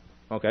Bible?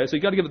 Okay, so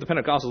you got to give the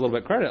Pentecostals a little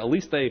bit of credit. At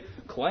least they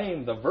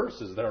claim the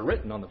verses that are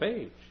written on the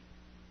page.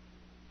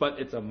 But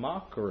it's a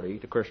mockery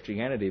to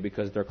Christianity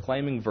because they're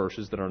claiming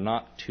verses that are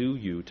not to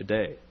you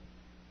today.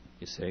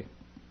 You see?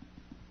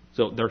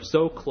 So they're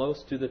so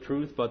close to the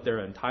truth, but they're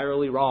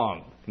entirely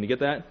wrong. Can you get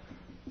that?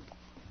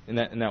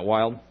 Isn't that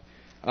wild?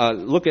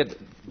 Look at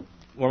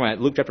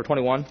Luke chapter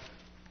 21.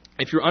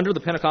 if you're under the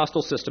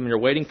Pentecostal system and you're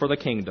waiting for the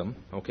kingdom,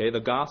 okay, the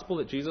gospel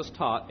that Jesus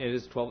taught in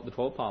the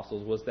 12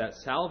 apostles was that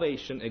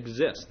salvation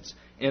exists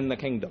in the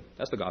kingdom.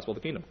 That's the gospel of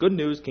the kingdom. Good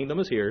news, kingdom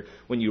is here.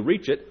 When you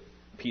reach it,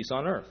 peace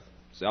on earth,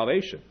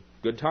 salvation,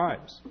 good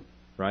times,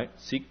 right?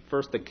 Seek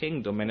first the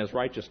kingdom and his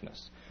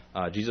righteousness.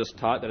 Jesus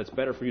taught that it's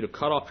better for you to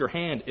cut off your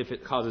hand if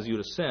it causes you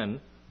to sin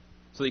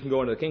so that you can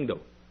go into the kingdom.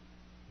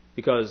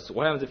 Because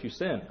what happens if you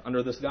sin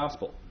under this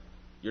gospel?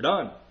 You're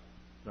done,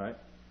 right?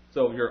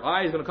 So if your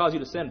eye is going to cause you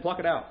to sin, pluck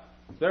it out.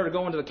 It's better to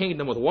go into the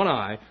kingdom with one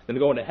eye than to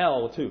go into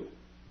hell with two.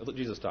 That's what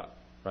Jesus taught,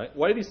 right?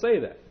 Why did he say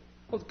that?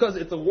 Well, it's because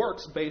it's a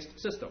works-based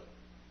system,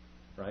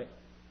 right?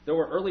 There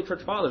were early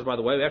church fathers, by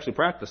the way, they actually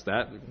practiced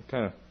that.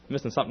 Kind of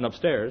missing something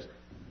upstairs.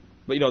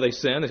 But, they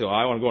sin. They say,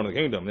 I want to go into the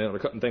kingdom. They're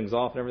cutting things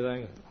off and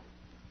everything.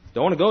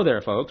 Don't want to go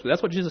there, folks. But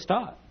that's what Jesus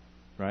taught,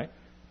 right?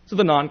 So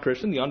the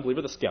non-Christian, the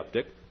unbeliever, the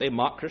skeptic, they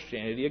mock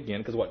Christianity again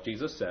because what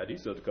Jesus said. He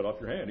said to cut off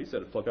your hand. He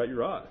said to pluck out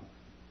your eye.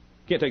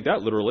 Can't take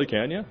that literally,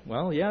 can you?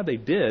 Well, yeah, they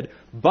did,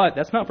 but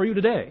that's not for you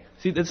today.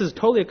 See, this is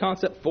totally a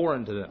concept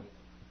foreign to them.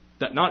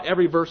 That not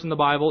every verse in the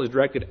Bible is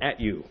directed at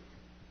you.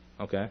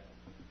 Okay?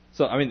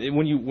 So,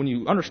 when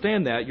you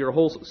understand that, your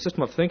whole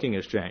system of thinking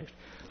has changed.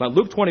 But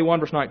Luke 21,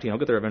 verse 19, I'll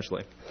get there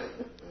eventually.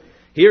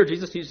 Here,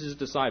 Jesus teaches his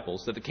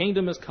disciples that the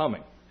kingdom is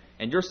coming,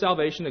 and your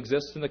salvation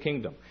exists in the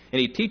kingdom.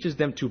 And he teaches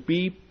them to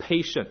be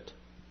patient,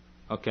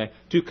 okay?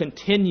 To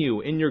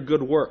continue in your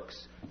good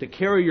works, to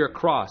carry your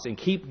cross and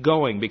keep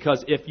going,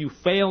 because if you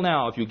fail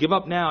now, if you give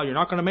up now, you're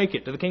not going to make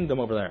it to the kingdom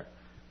over there.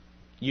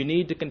 You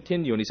need to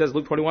continue. And he says,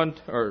 Luke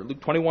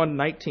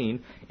 21:19,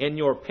 in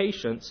your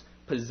patience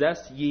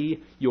possess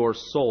ye your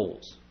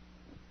souls.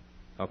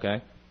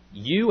 Okay?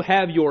 You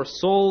have your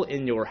soul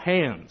in your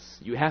hands.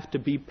 You have to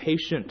be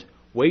patient.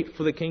 Wait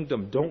for the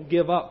kingdom. Don't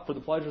give up for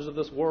the pleasures of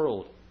this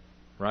world.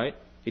 Right?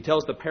 He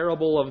tells the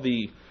parable of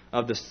the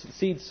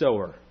seed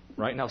sower.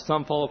 Right? Now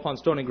some fall upon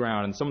stony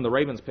ground and some of the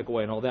ravens pick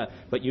away and all that.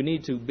 But you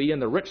need to be in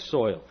the rich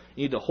soil.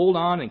 You need to hold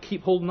on and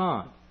keep holding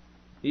on.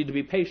 You need to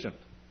be patient.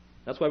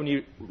 That's why when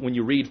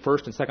you read 1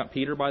 and 2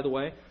 Peter, by the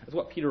way, that's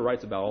what Peter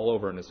writes about all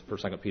over in his 1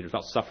 2 Peter. It's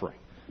about suffering.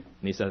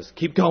 And he says,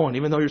 keep going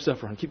even though you're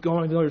suffering. Keep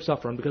going even though you're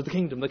suffering, because the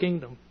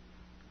kingdom.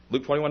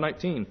 Luke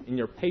 21:19, in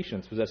your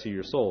patience possess ye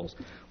your souls.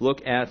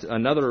 Look at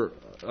another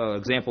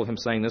example of him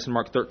saying this in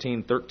Mark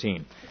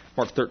 13:13.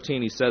 Mark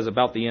 13, he says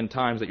about the end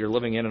times that you're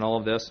living in and all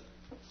of this.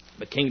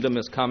 The kingdom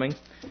is coming.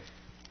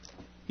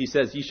 He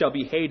says, ye shall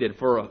be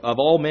hated of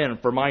all men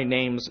for my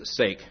name's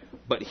sake.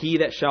 But he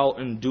that shall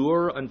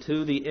endure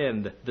unto the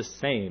end, the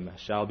same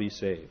shall be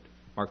saved.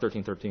 Mark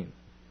 13:13.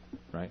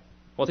 Right?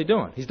 What's he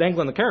doing? He's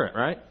dangling the carrot,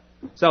 right?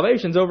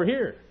 Salvation's over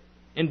here.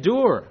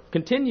 Endure.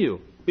 Continue.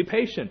 Be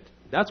patient.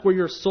 That's where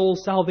your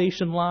soul's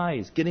salvation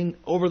lies. Getting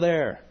over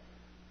there.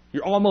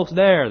 You're almost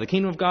there. The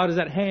kingdom of God is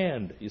at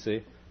hand. You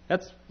see?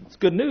 That's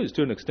good news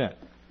to an extent.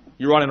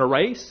 You're running a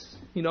race.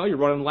 You're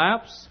running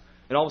laps.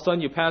 And all of a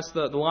sudden you pass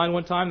the line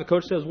one time. The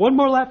coach says, one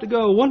more lap to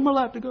go. One more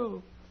lap to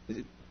go.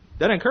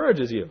 That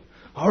encourages you.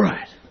 All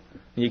right.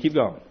 And you keep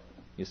going.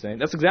 You see?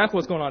 That's exactly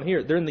what's going on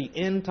here. They're in the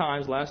end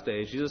times, last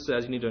days. Jesus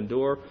says you need to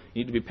endure.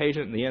 You need to be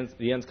patient. And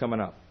the end's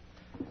coming up.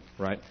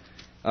 Right?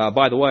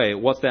 By the way,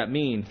 what's that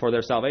mean for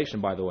their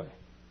salvation, by the way?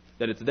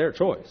 That it's their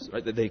choice,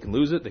 right? That they can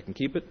lose it, they can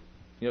keep it.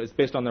 It's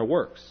based on their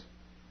works,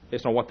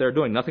 based on what they're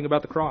doing. Nothing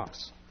about the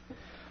cross.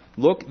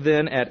 Look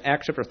then at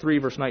Acts chapter 3,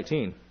 verse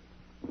 19.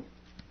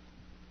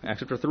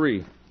 Acts chapter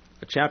 3,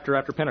 a chapter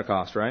after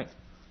Pentecost, right?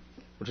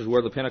 Which is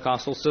where the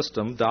Pentecostal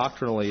system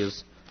doctrinally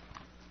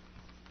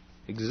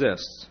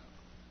exists.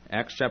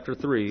 Acts chapter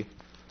 3,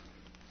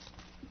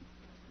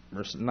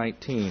 verse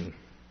 19.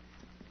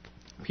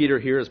 Peter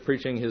here is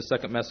preaching his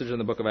second message in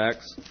the book of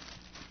Acts.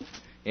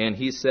 And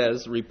he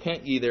says,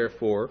 repent ye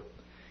therefore,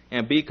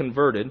 and be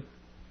converted,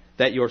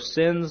 that your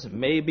sins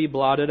may be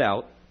blotted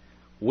out,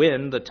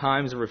 when the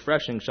times of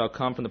refreshing shall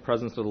come from the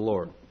presence of the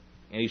Lord.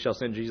 And he shall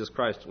send Jesus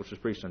Christ, which was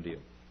preached unto you.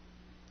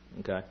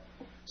 Okay?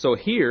 So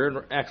here, in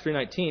Acts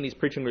 3:19, he's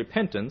preaching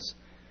repentance,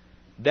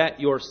 that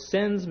your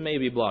sins may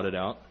be blotted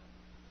out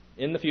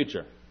in the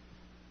future.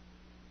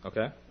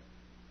 Okay?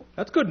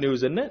 That's good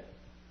news, isn't it?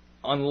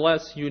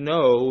 Unless you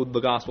know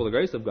the gospel of the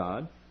grace of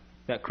God,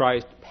 that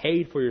Christ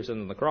paid for your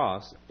sins on the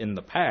cross in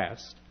the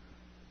past,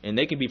 and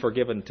they can be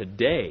forgiven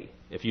today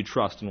if you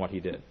trust in what he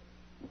did.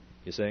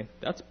 You see?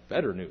 That's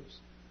better news.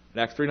 In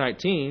Acts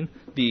 3:19,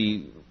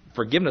 the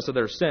forgiveness of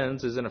their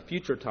sins is in a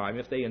future time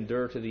if they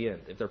endure to the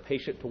end, if they're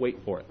patient to wait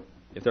for it,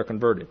 if they're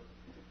converted.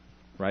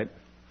 Right?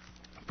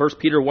 1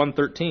 Peter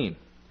 1:13.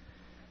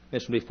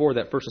 Mentioned before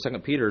that 1 and 2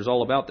 Peter is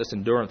all about this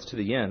endurance to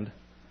the end.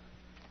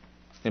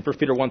 In 1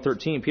 Peter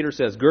 1:13, Peter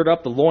says, gird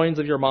up the loins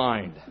of your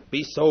mind,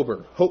 be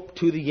sober, hope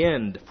to the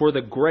end for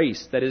the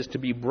grace that is to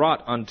be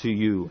brought unto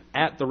you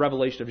at the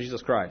revelation of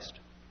Jesus Christ.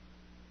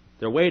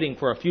 They're waiting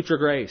for a future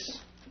grace,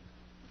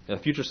 a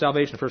future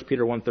salvation, 1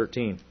 Peter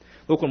 1:13.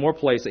 Look one more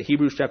place at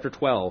Hebrews chapter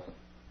 12.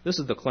 This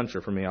is the clincher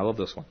for me. I love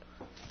this one.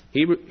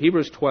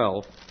 Hebrews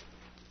 12.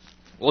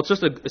 Well,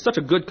 it's such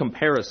a good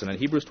comparison in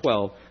Hebrews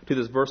 12 to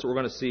this verse that we're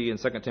going to see in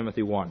 2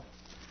 Timothy 1.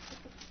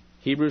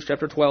 Hebrews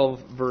chapter 12,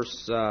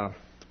 verse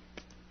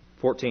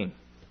 14.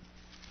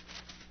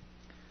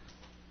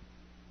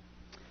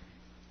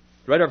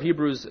 The writer of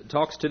Hebrews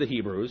talks to the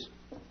Hebrews,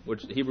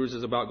 which Hebrews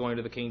is about going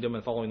to the kingdom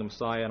and following the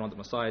Messiah and what the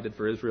Messiah did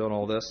for Israel and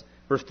all this.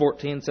 Verse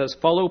 14 says,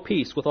 "Follow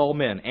peace with all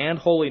men and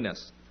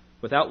holiness,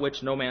 without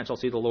which no man shall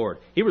see the Lord."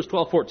 Hebrews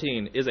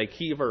 12:14 is a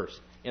key verse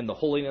in the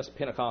holiness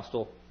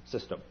Pentecostal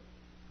system.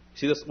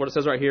 See this? What it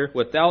says right here?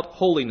 Without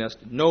holiness,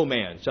 no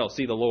man shall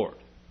see the Lord.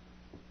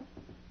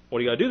 What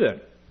do you got to do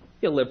then?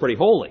 You got to live pretty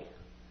holy.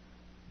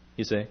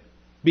 You see?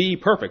 Be ye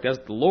perfect, as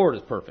the Lord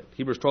is perfect.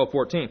 Hebrews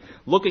 12:14.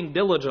 Looking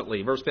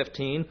diligently, verse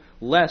 15,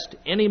 lest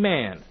any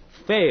man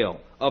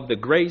fail of the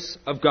grace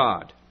of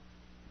God.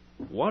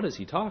 What is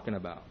he talking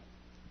about?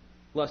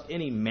 Lest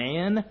any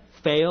man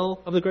fail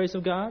of the grace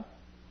of God?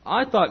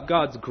 I thought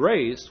God's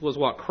grace was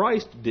what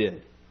Christ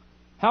did.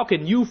 How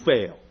can you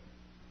fail?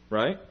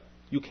 Right?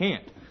 You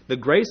can't. The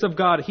grace of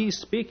God he's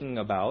speaking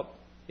about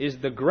is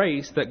the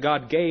grace that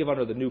God gave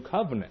under the new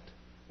covenant.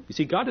 You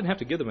see, God didn't have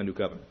to give them a new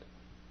covenant.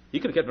 He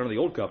could have kept them under the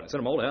old covenant, sent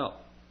them all to hell.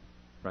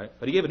 Right?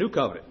 But he gave a new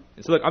covenant.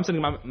 And so look, I'm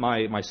sending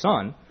my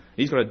son.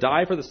 He's going to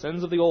die for the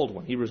sins of the old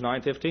one. Hebrews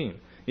 9:15.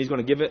 He's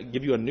going to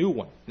give you a new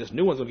one. This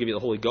new one's going to give you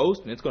the Holy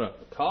Ghost, and it's going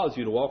to cause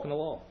you to walk in the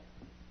law.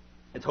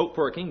 It's hope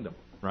for a kingdom,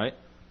 right?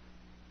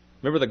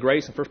 Remember the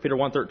grace in 1 Peter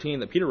 1:13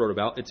 that Peter wrote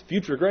about? It's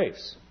future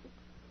grace,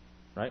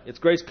 right? It's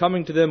grace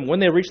coming to them when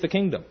they reach the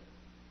kingdom.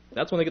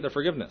 That's when they get their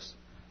forgiveness.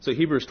 So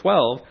Hebrews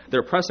 12,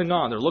 they're pressing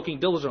on. They're looking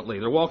diligently.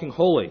 They're walking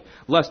holy,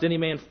 lest any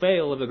man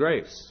fail of the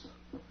grace.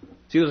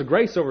 See, there's a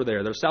grace over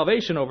there. There's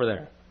salvation over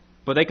there.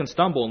 But they can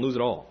stumble and lose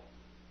it all.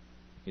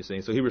 You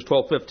see, so Hebrews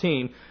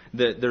 12:15,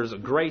 that there's a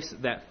grace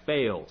that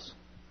fails.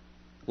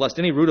 Lest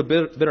any root of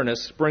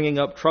bitterness springing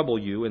up trouble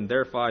you, and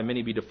thereby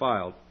many be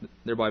defiled.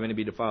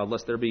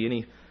 Lest there be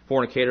any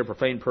fornicator,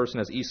 profane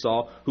person as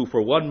Esau, who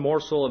for one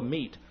morsel of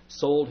meat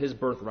sold his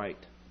birthright.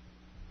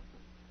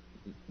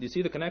 Do you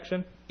see the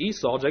connection?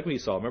 Jacob and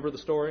Esau. Remember the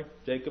story?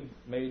 Jacob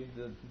made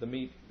the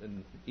meat,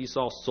 and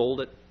Esau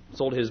sold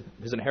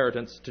his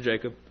inheritance to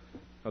Jacob.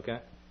 Okay?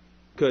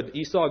 Could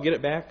Esau get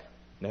it back?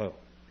 No,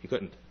 he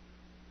couldn't.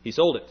 He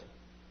sold it.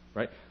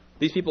 Right?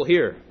 These people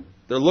here,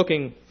 they're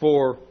looking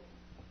for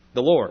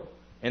the Lord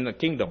and the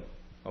kingdom.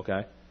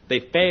 Okay? They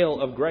fail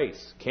of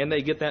grace. Can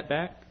they get that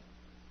back?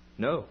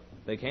 No,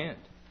 they can't.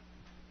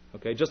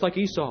 Okay? Just like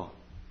Esau.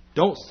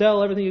 Don't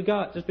sell everything you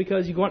got just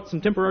because you want some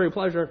temporary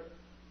pleasure.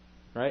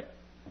 Right?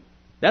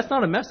 That's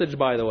not a message,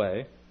 by the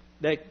way,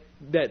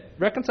 that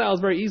reconciles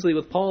very easily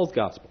with Paul's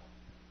gospel.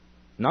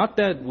 Not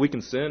that we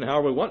can sin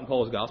however we want in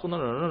Paul's gospel.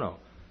 No.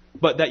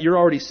 But that you're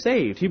already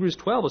saved. Hebrews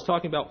 12 is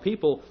talking about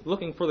people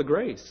looking for the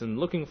grace and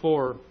looking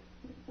for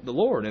the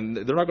Lord. And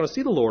they're not going to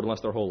see the Lord unless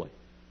they're holy.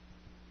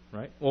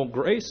 Right? Well,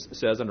 grace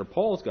says under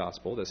Paul's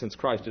gospel that since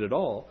Christ did it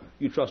all,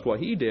 you trust what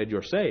he did,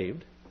 you're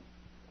saved.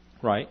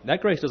 Right? That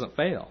grace doesn't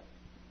fail.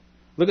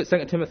 Look at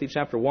 2 Timothy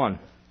chapter 1.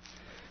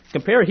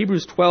 Compare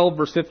Hebrews 12,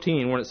 verse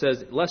 15, when it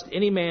says, lest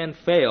any man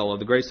fail of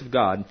the grace of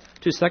God,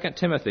 to 2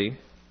 Timothy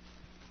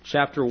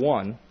chapter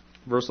 1,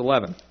 verse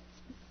 11.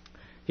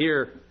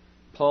 Here,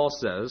 Paul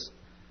says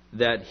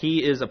that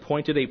he is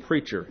appointed a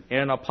preacher and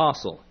an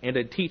apostle and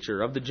a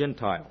teacher of the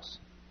Gentiles.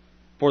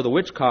 For the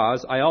which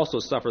cause I also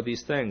suffer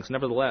these things.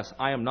 Nevertheless,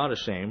 I am not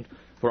ashamed,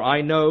 for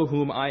I know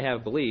whom I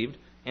have believed,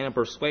 and am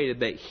persuaded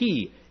that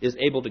he is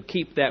able to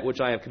keep that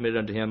which I have committed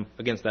unto him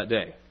against that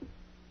day.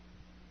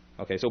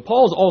 Okay, so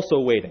Paul's also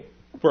waiting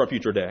for a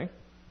future day.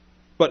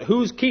 But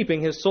who's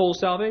keeping his soul's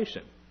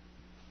salvation?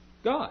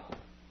 God.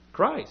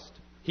 Christ.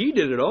 He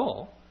did it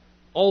all.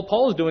 All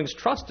Paul's doing is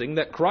trusting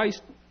that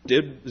Christ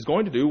is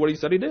going to do what he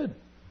said he did.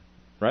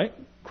 Right?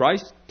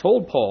 Christ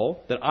told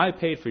Paul that I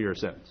paid for your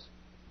sins.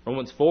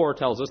 Romans 4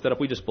 tells us that if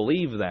we just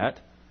believe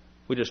that,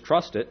 we just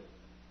trust it,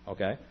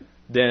 okay,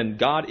 then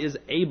God is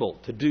able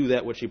to do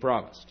that which he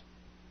promised.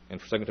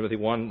 And for 2 Timothy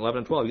 1, 11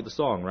 and 12, you get the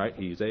song, right?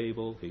 He's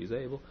able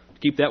to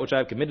keep that which I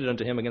have committed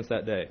unto him against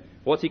that day.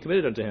 What's he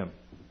committed unto him?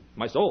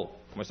 My soul,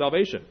 my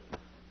salvation.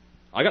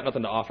 I got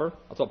nothing to offer.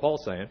 That's what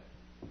Paul's saying.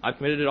 I've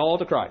committed it all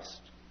to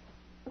Christ.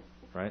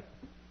 Right?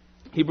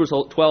 Hebrews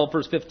 12,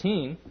 verse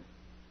 15,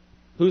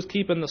 who's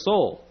keeping the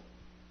soul?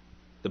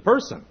 The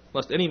person,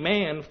 lest any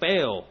man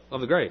fail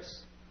of the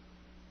grace.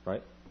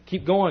 Right?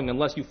 Keep going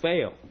unless you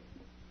fail.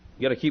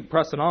 You got to keep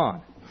pressing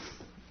on.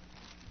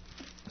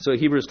 So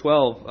Hebrews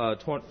 12,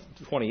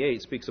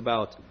 28 speaks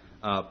about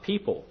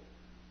people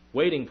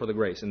waiting for the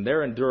grace and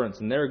their endurance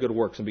and their good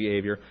works and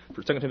behavior.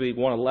 For 2 Timothy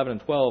 1, 11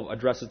 and 12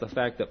 addresses the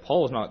fact that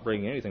Paul is not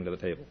bringing anything to the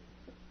table.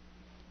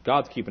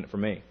 God's keeping it for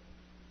me.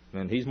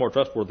 And he's more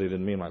trustworthy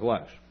than me and my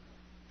flesh.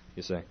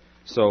 You see.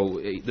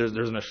 So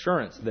there's an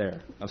assurance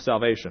there of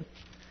salvation.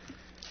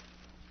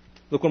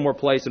 Look one more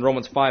place in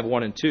Romans 5,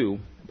 1 and 2.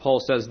 Paul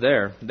says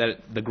there that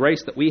the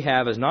grace that we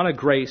have is not a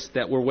grace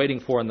that we're waiting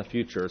for in the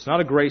future. It's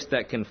not a grace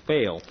that can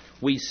fail.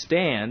 We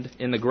stand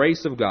in the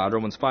grace of God,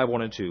 Romans 5,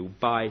 1 and 2,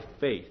 by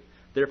faith.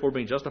 Therefore,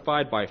 being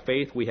justified by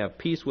faith, we have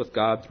peace with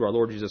God through our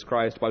Lord Jesus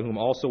Christ, by whom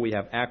also we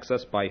have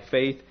access by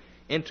faith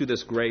into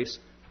this grace,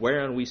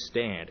 wherein we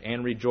stand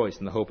and rejoice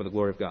in the hope of the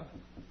glory of God.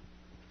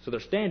 So they're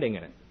standing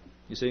in it.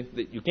 You see,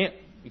 you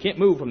can't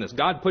move from this.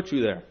 God put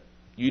you there.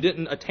 You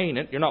didn't attain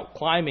it. You're not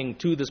climbing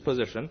to this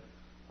position.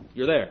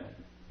 You're there.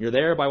 You're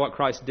there by what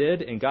Christ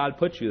did, and God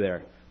put you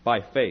there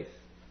by faith.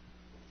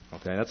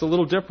 Okay, that's a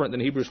little different than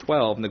Hebrews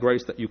 12 and the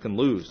grace that you can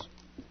lose.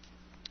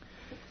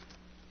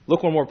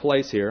 Look one more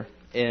place here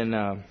in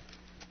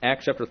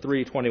Acts chapter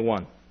 3:21.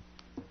 I'm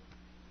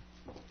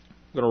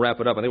going to wrap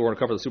it up. I think we're going to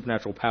cover the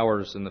supernatural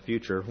powers in the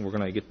future. We're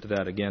going to get to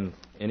that again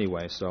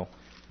anyway, so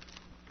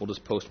we'll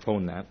just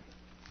postpone that.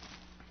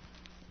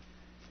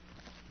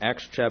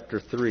 Acts chapter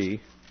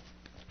 3.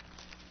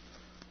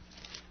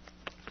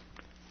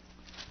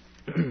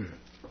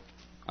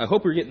 I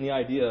hope you're getting the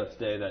idea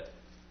today that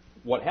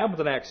what happens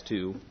in Acts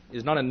 2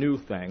 is not a new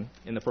thing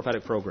in the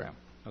prophetic program.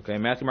 Okay,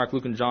 Matthew, Mark,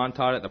 Luke, and John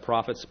taught it. The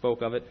prophets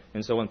spoke of it.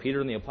 And so when Peter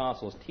and the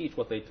apostles teach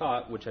what they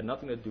taught, which had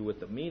nothing to do with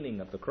the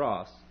meaning of the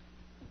cross,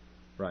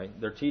 right?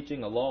 They're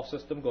teaching a law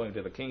system going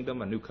to the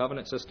kingdom, a new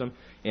covenant system,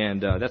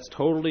 and that's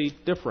totally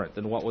different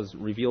than what was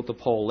revealed to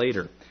Paul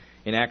later.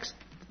 In Acts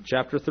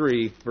chapter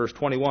 3, verse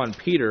 21,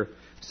 Peter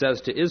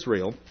says to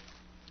Israel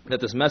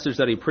that this message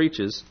that he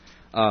preaches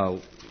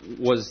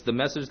was the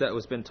message that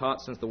was been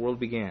taught since the world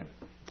began.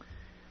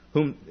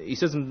 Whom he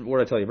says in, what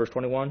did I tell you, verse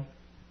 21?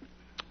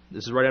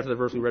 This is right after the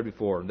verse we read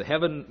before. The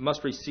heaven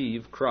must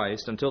receive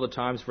Christ until the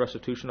times of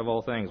restitution of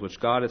all things, which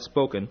God had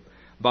spoken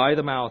by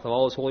the mouth of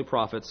all his holy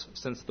prophets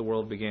since the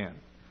world began.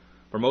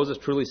 For Moses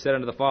truly said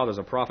unto the fathers,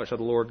 a prophet shall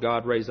the Lord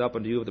God raise up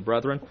unto you of the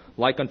brethren,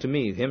 like unto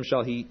me. Him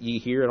shall ye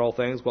hear in all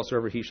things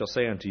whatsoever he shall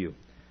say unto you.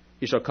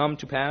 It shall come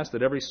to pass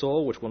that every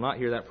soul which will not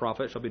hear that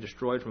prophet shall be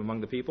destroyed from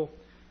among the people.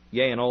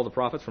 Yea, and all the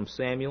prophets from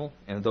Samuel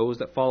and those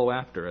that follow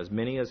after, as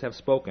many as have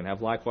spoken,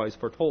 have likewise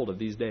foretold of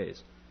these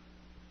days.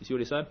 You see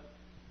what he said?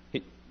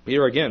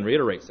 Peter again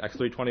reiterates, Acts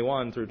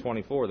 3:21 through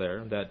 24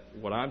 there, that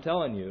what I'm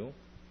telling you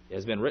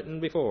has been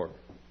written before.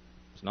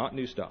 It's not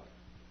new stuff.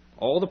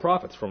 All the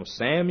prophets from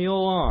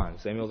Samuel on,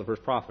 Samuel's the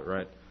first prophet,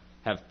 right,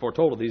 have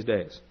foretold of these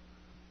days.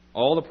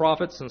 All the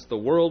prophets since the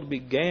world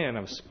began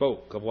have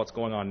spoke of what's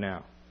going on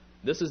now.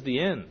 This is the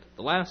end,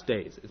 the last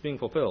days. It's being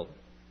fulfilled.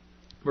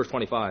 Verse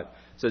 25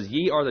 says,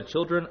 Ye are the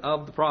children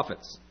of the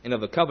prophets, and of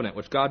the covenant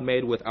which God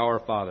made with our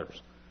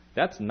fathers.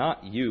 That's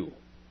not you,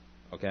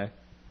 okay?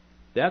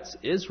 That's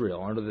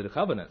Israel under the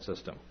covenant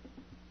system,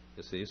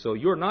 you see. So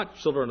you're not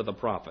children of the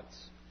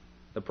prophets.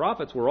 The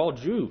prophets were all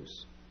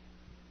Jews,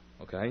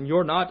 okay? And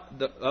you're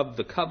not of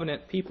the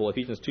covenant people.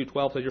 Ephesians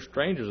 2:12 says you're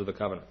strangers of the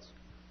covenants.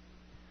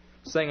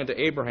 Saying unto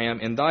Abraham,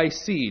 In thy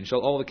seed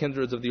shall all the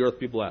kindreds of the earth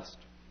be blessed.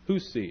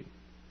 Whose seed?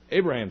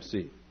 Abraham's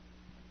seed.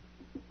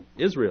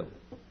 Israel.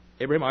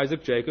 Abraham,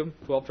 Isaac, Jacob,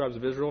 12 tribes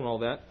of Israel and all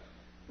that.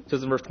 It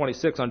says in verse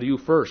 26, Unto you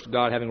first,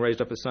 God, having raised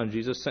up his son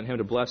Jesus, sent him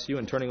to bless you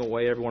and turning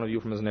away every one of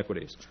you from his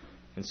iniquities.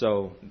 And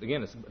so,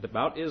 again, it's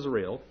about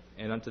Israel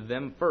and unto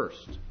them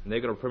first. And they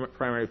got a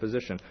primary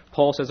position.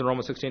 Paul says in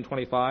Romans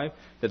 16:25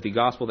 that the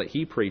gospel that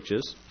he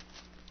preaches,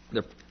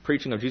 the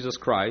preaching of Jesus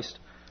Christ,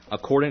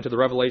 according to the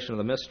revelation of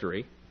the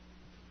mystery,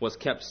 was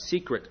kept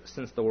secret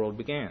since the world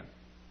began.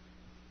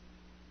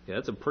 Yeah,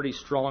 that's a pretty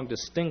strong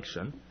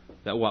distinction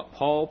that what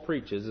Paul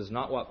preaches is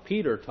not what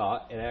Peter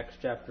taught in Acts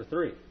chapter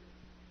 3.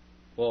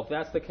 Well, if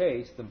that's the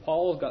case, then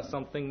Paul's got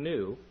something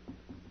new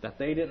that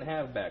they didn't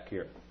have back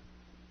here.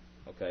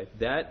 Okay,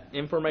 that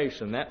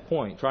information, that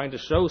point, trying to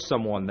show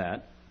someone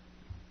that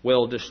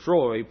will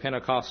destroy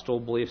Pentecostal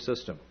belief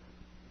system.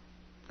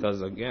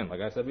 Because again, like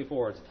I said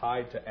before, it's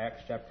tied to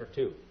Acts chapter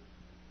 2.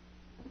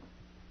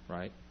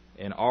 Right?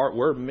 And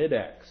we're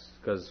mid-Acts,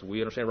 because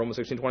we understand Romans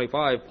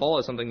 16:25, Paul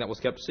has something that was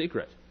kept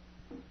secret.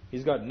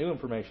 He's got new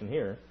information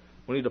here.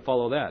 We need to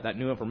follow that. That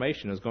new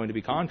information is going to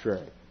be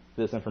contrary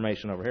to this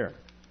information over here.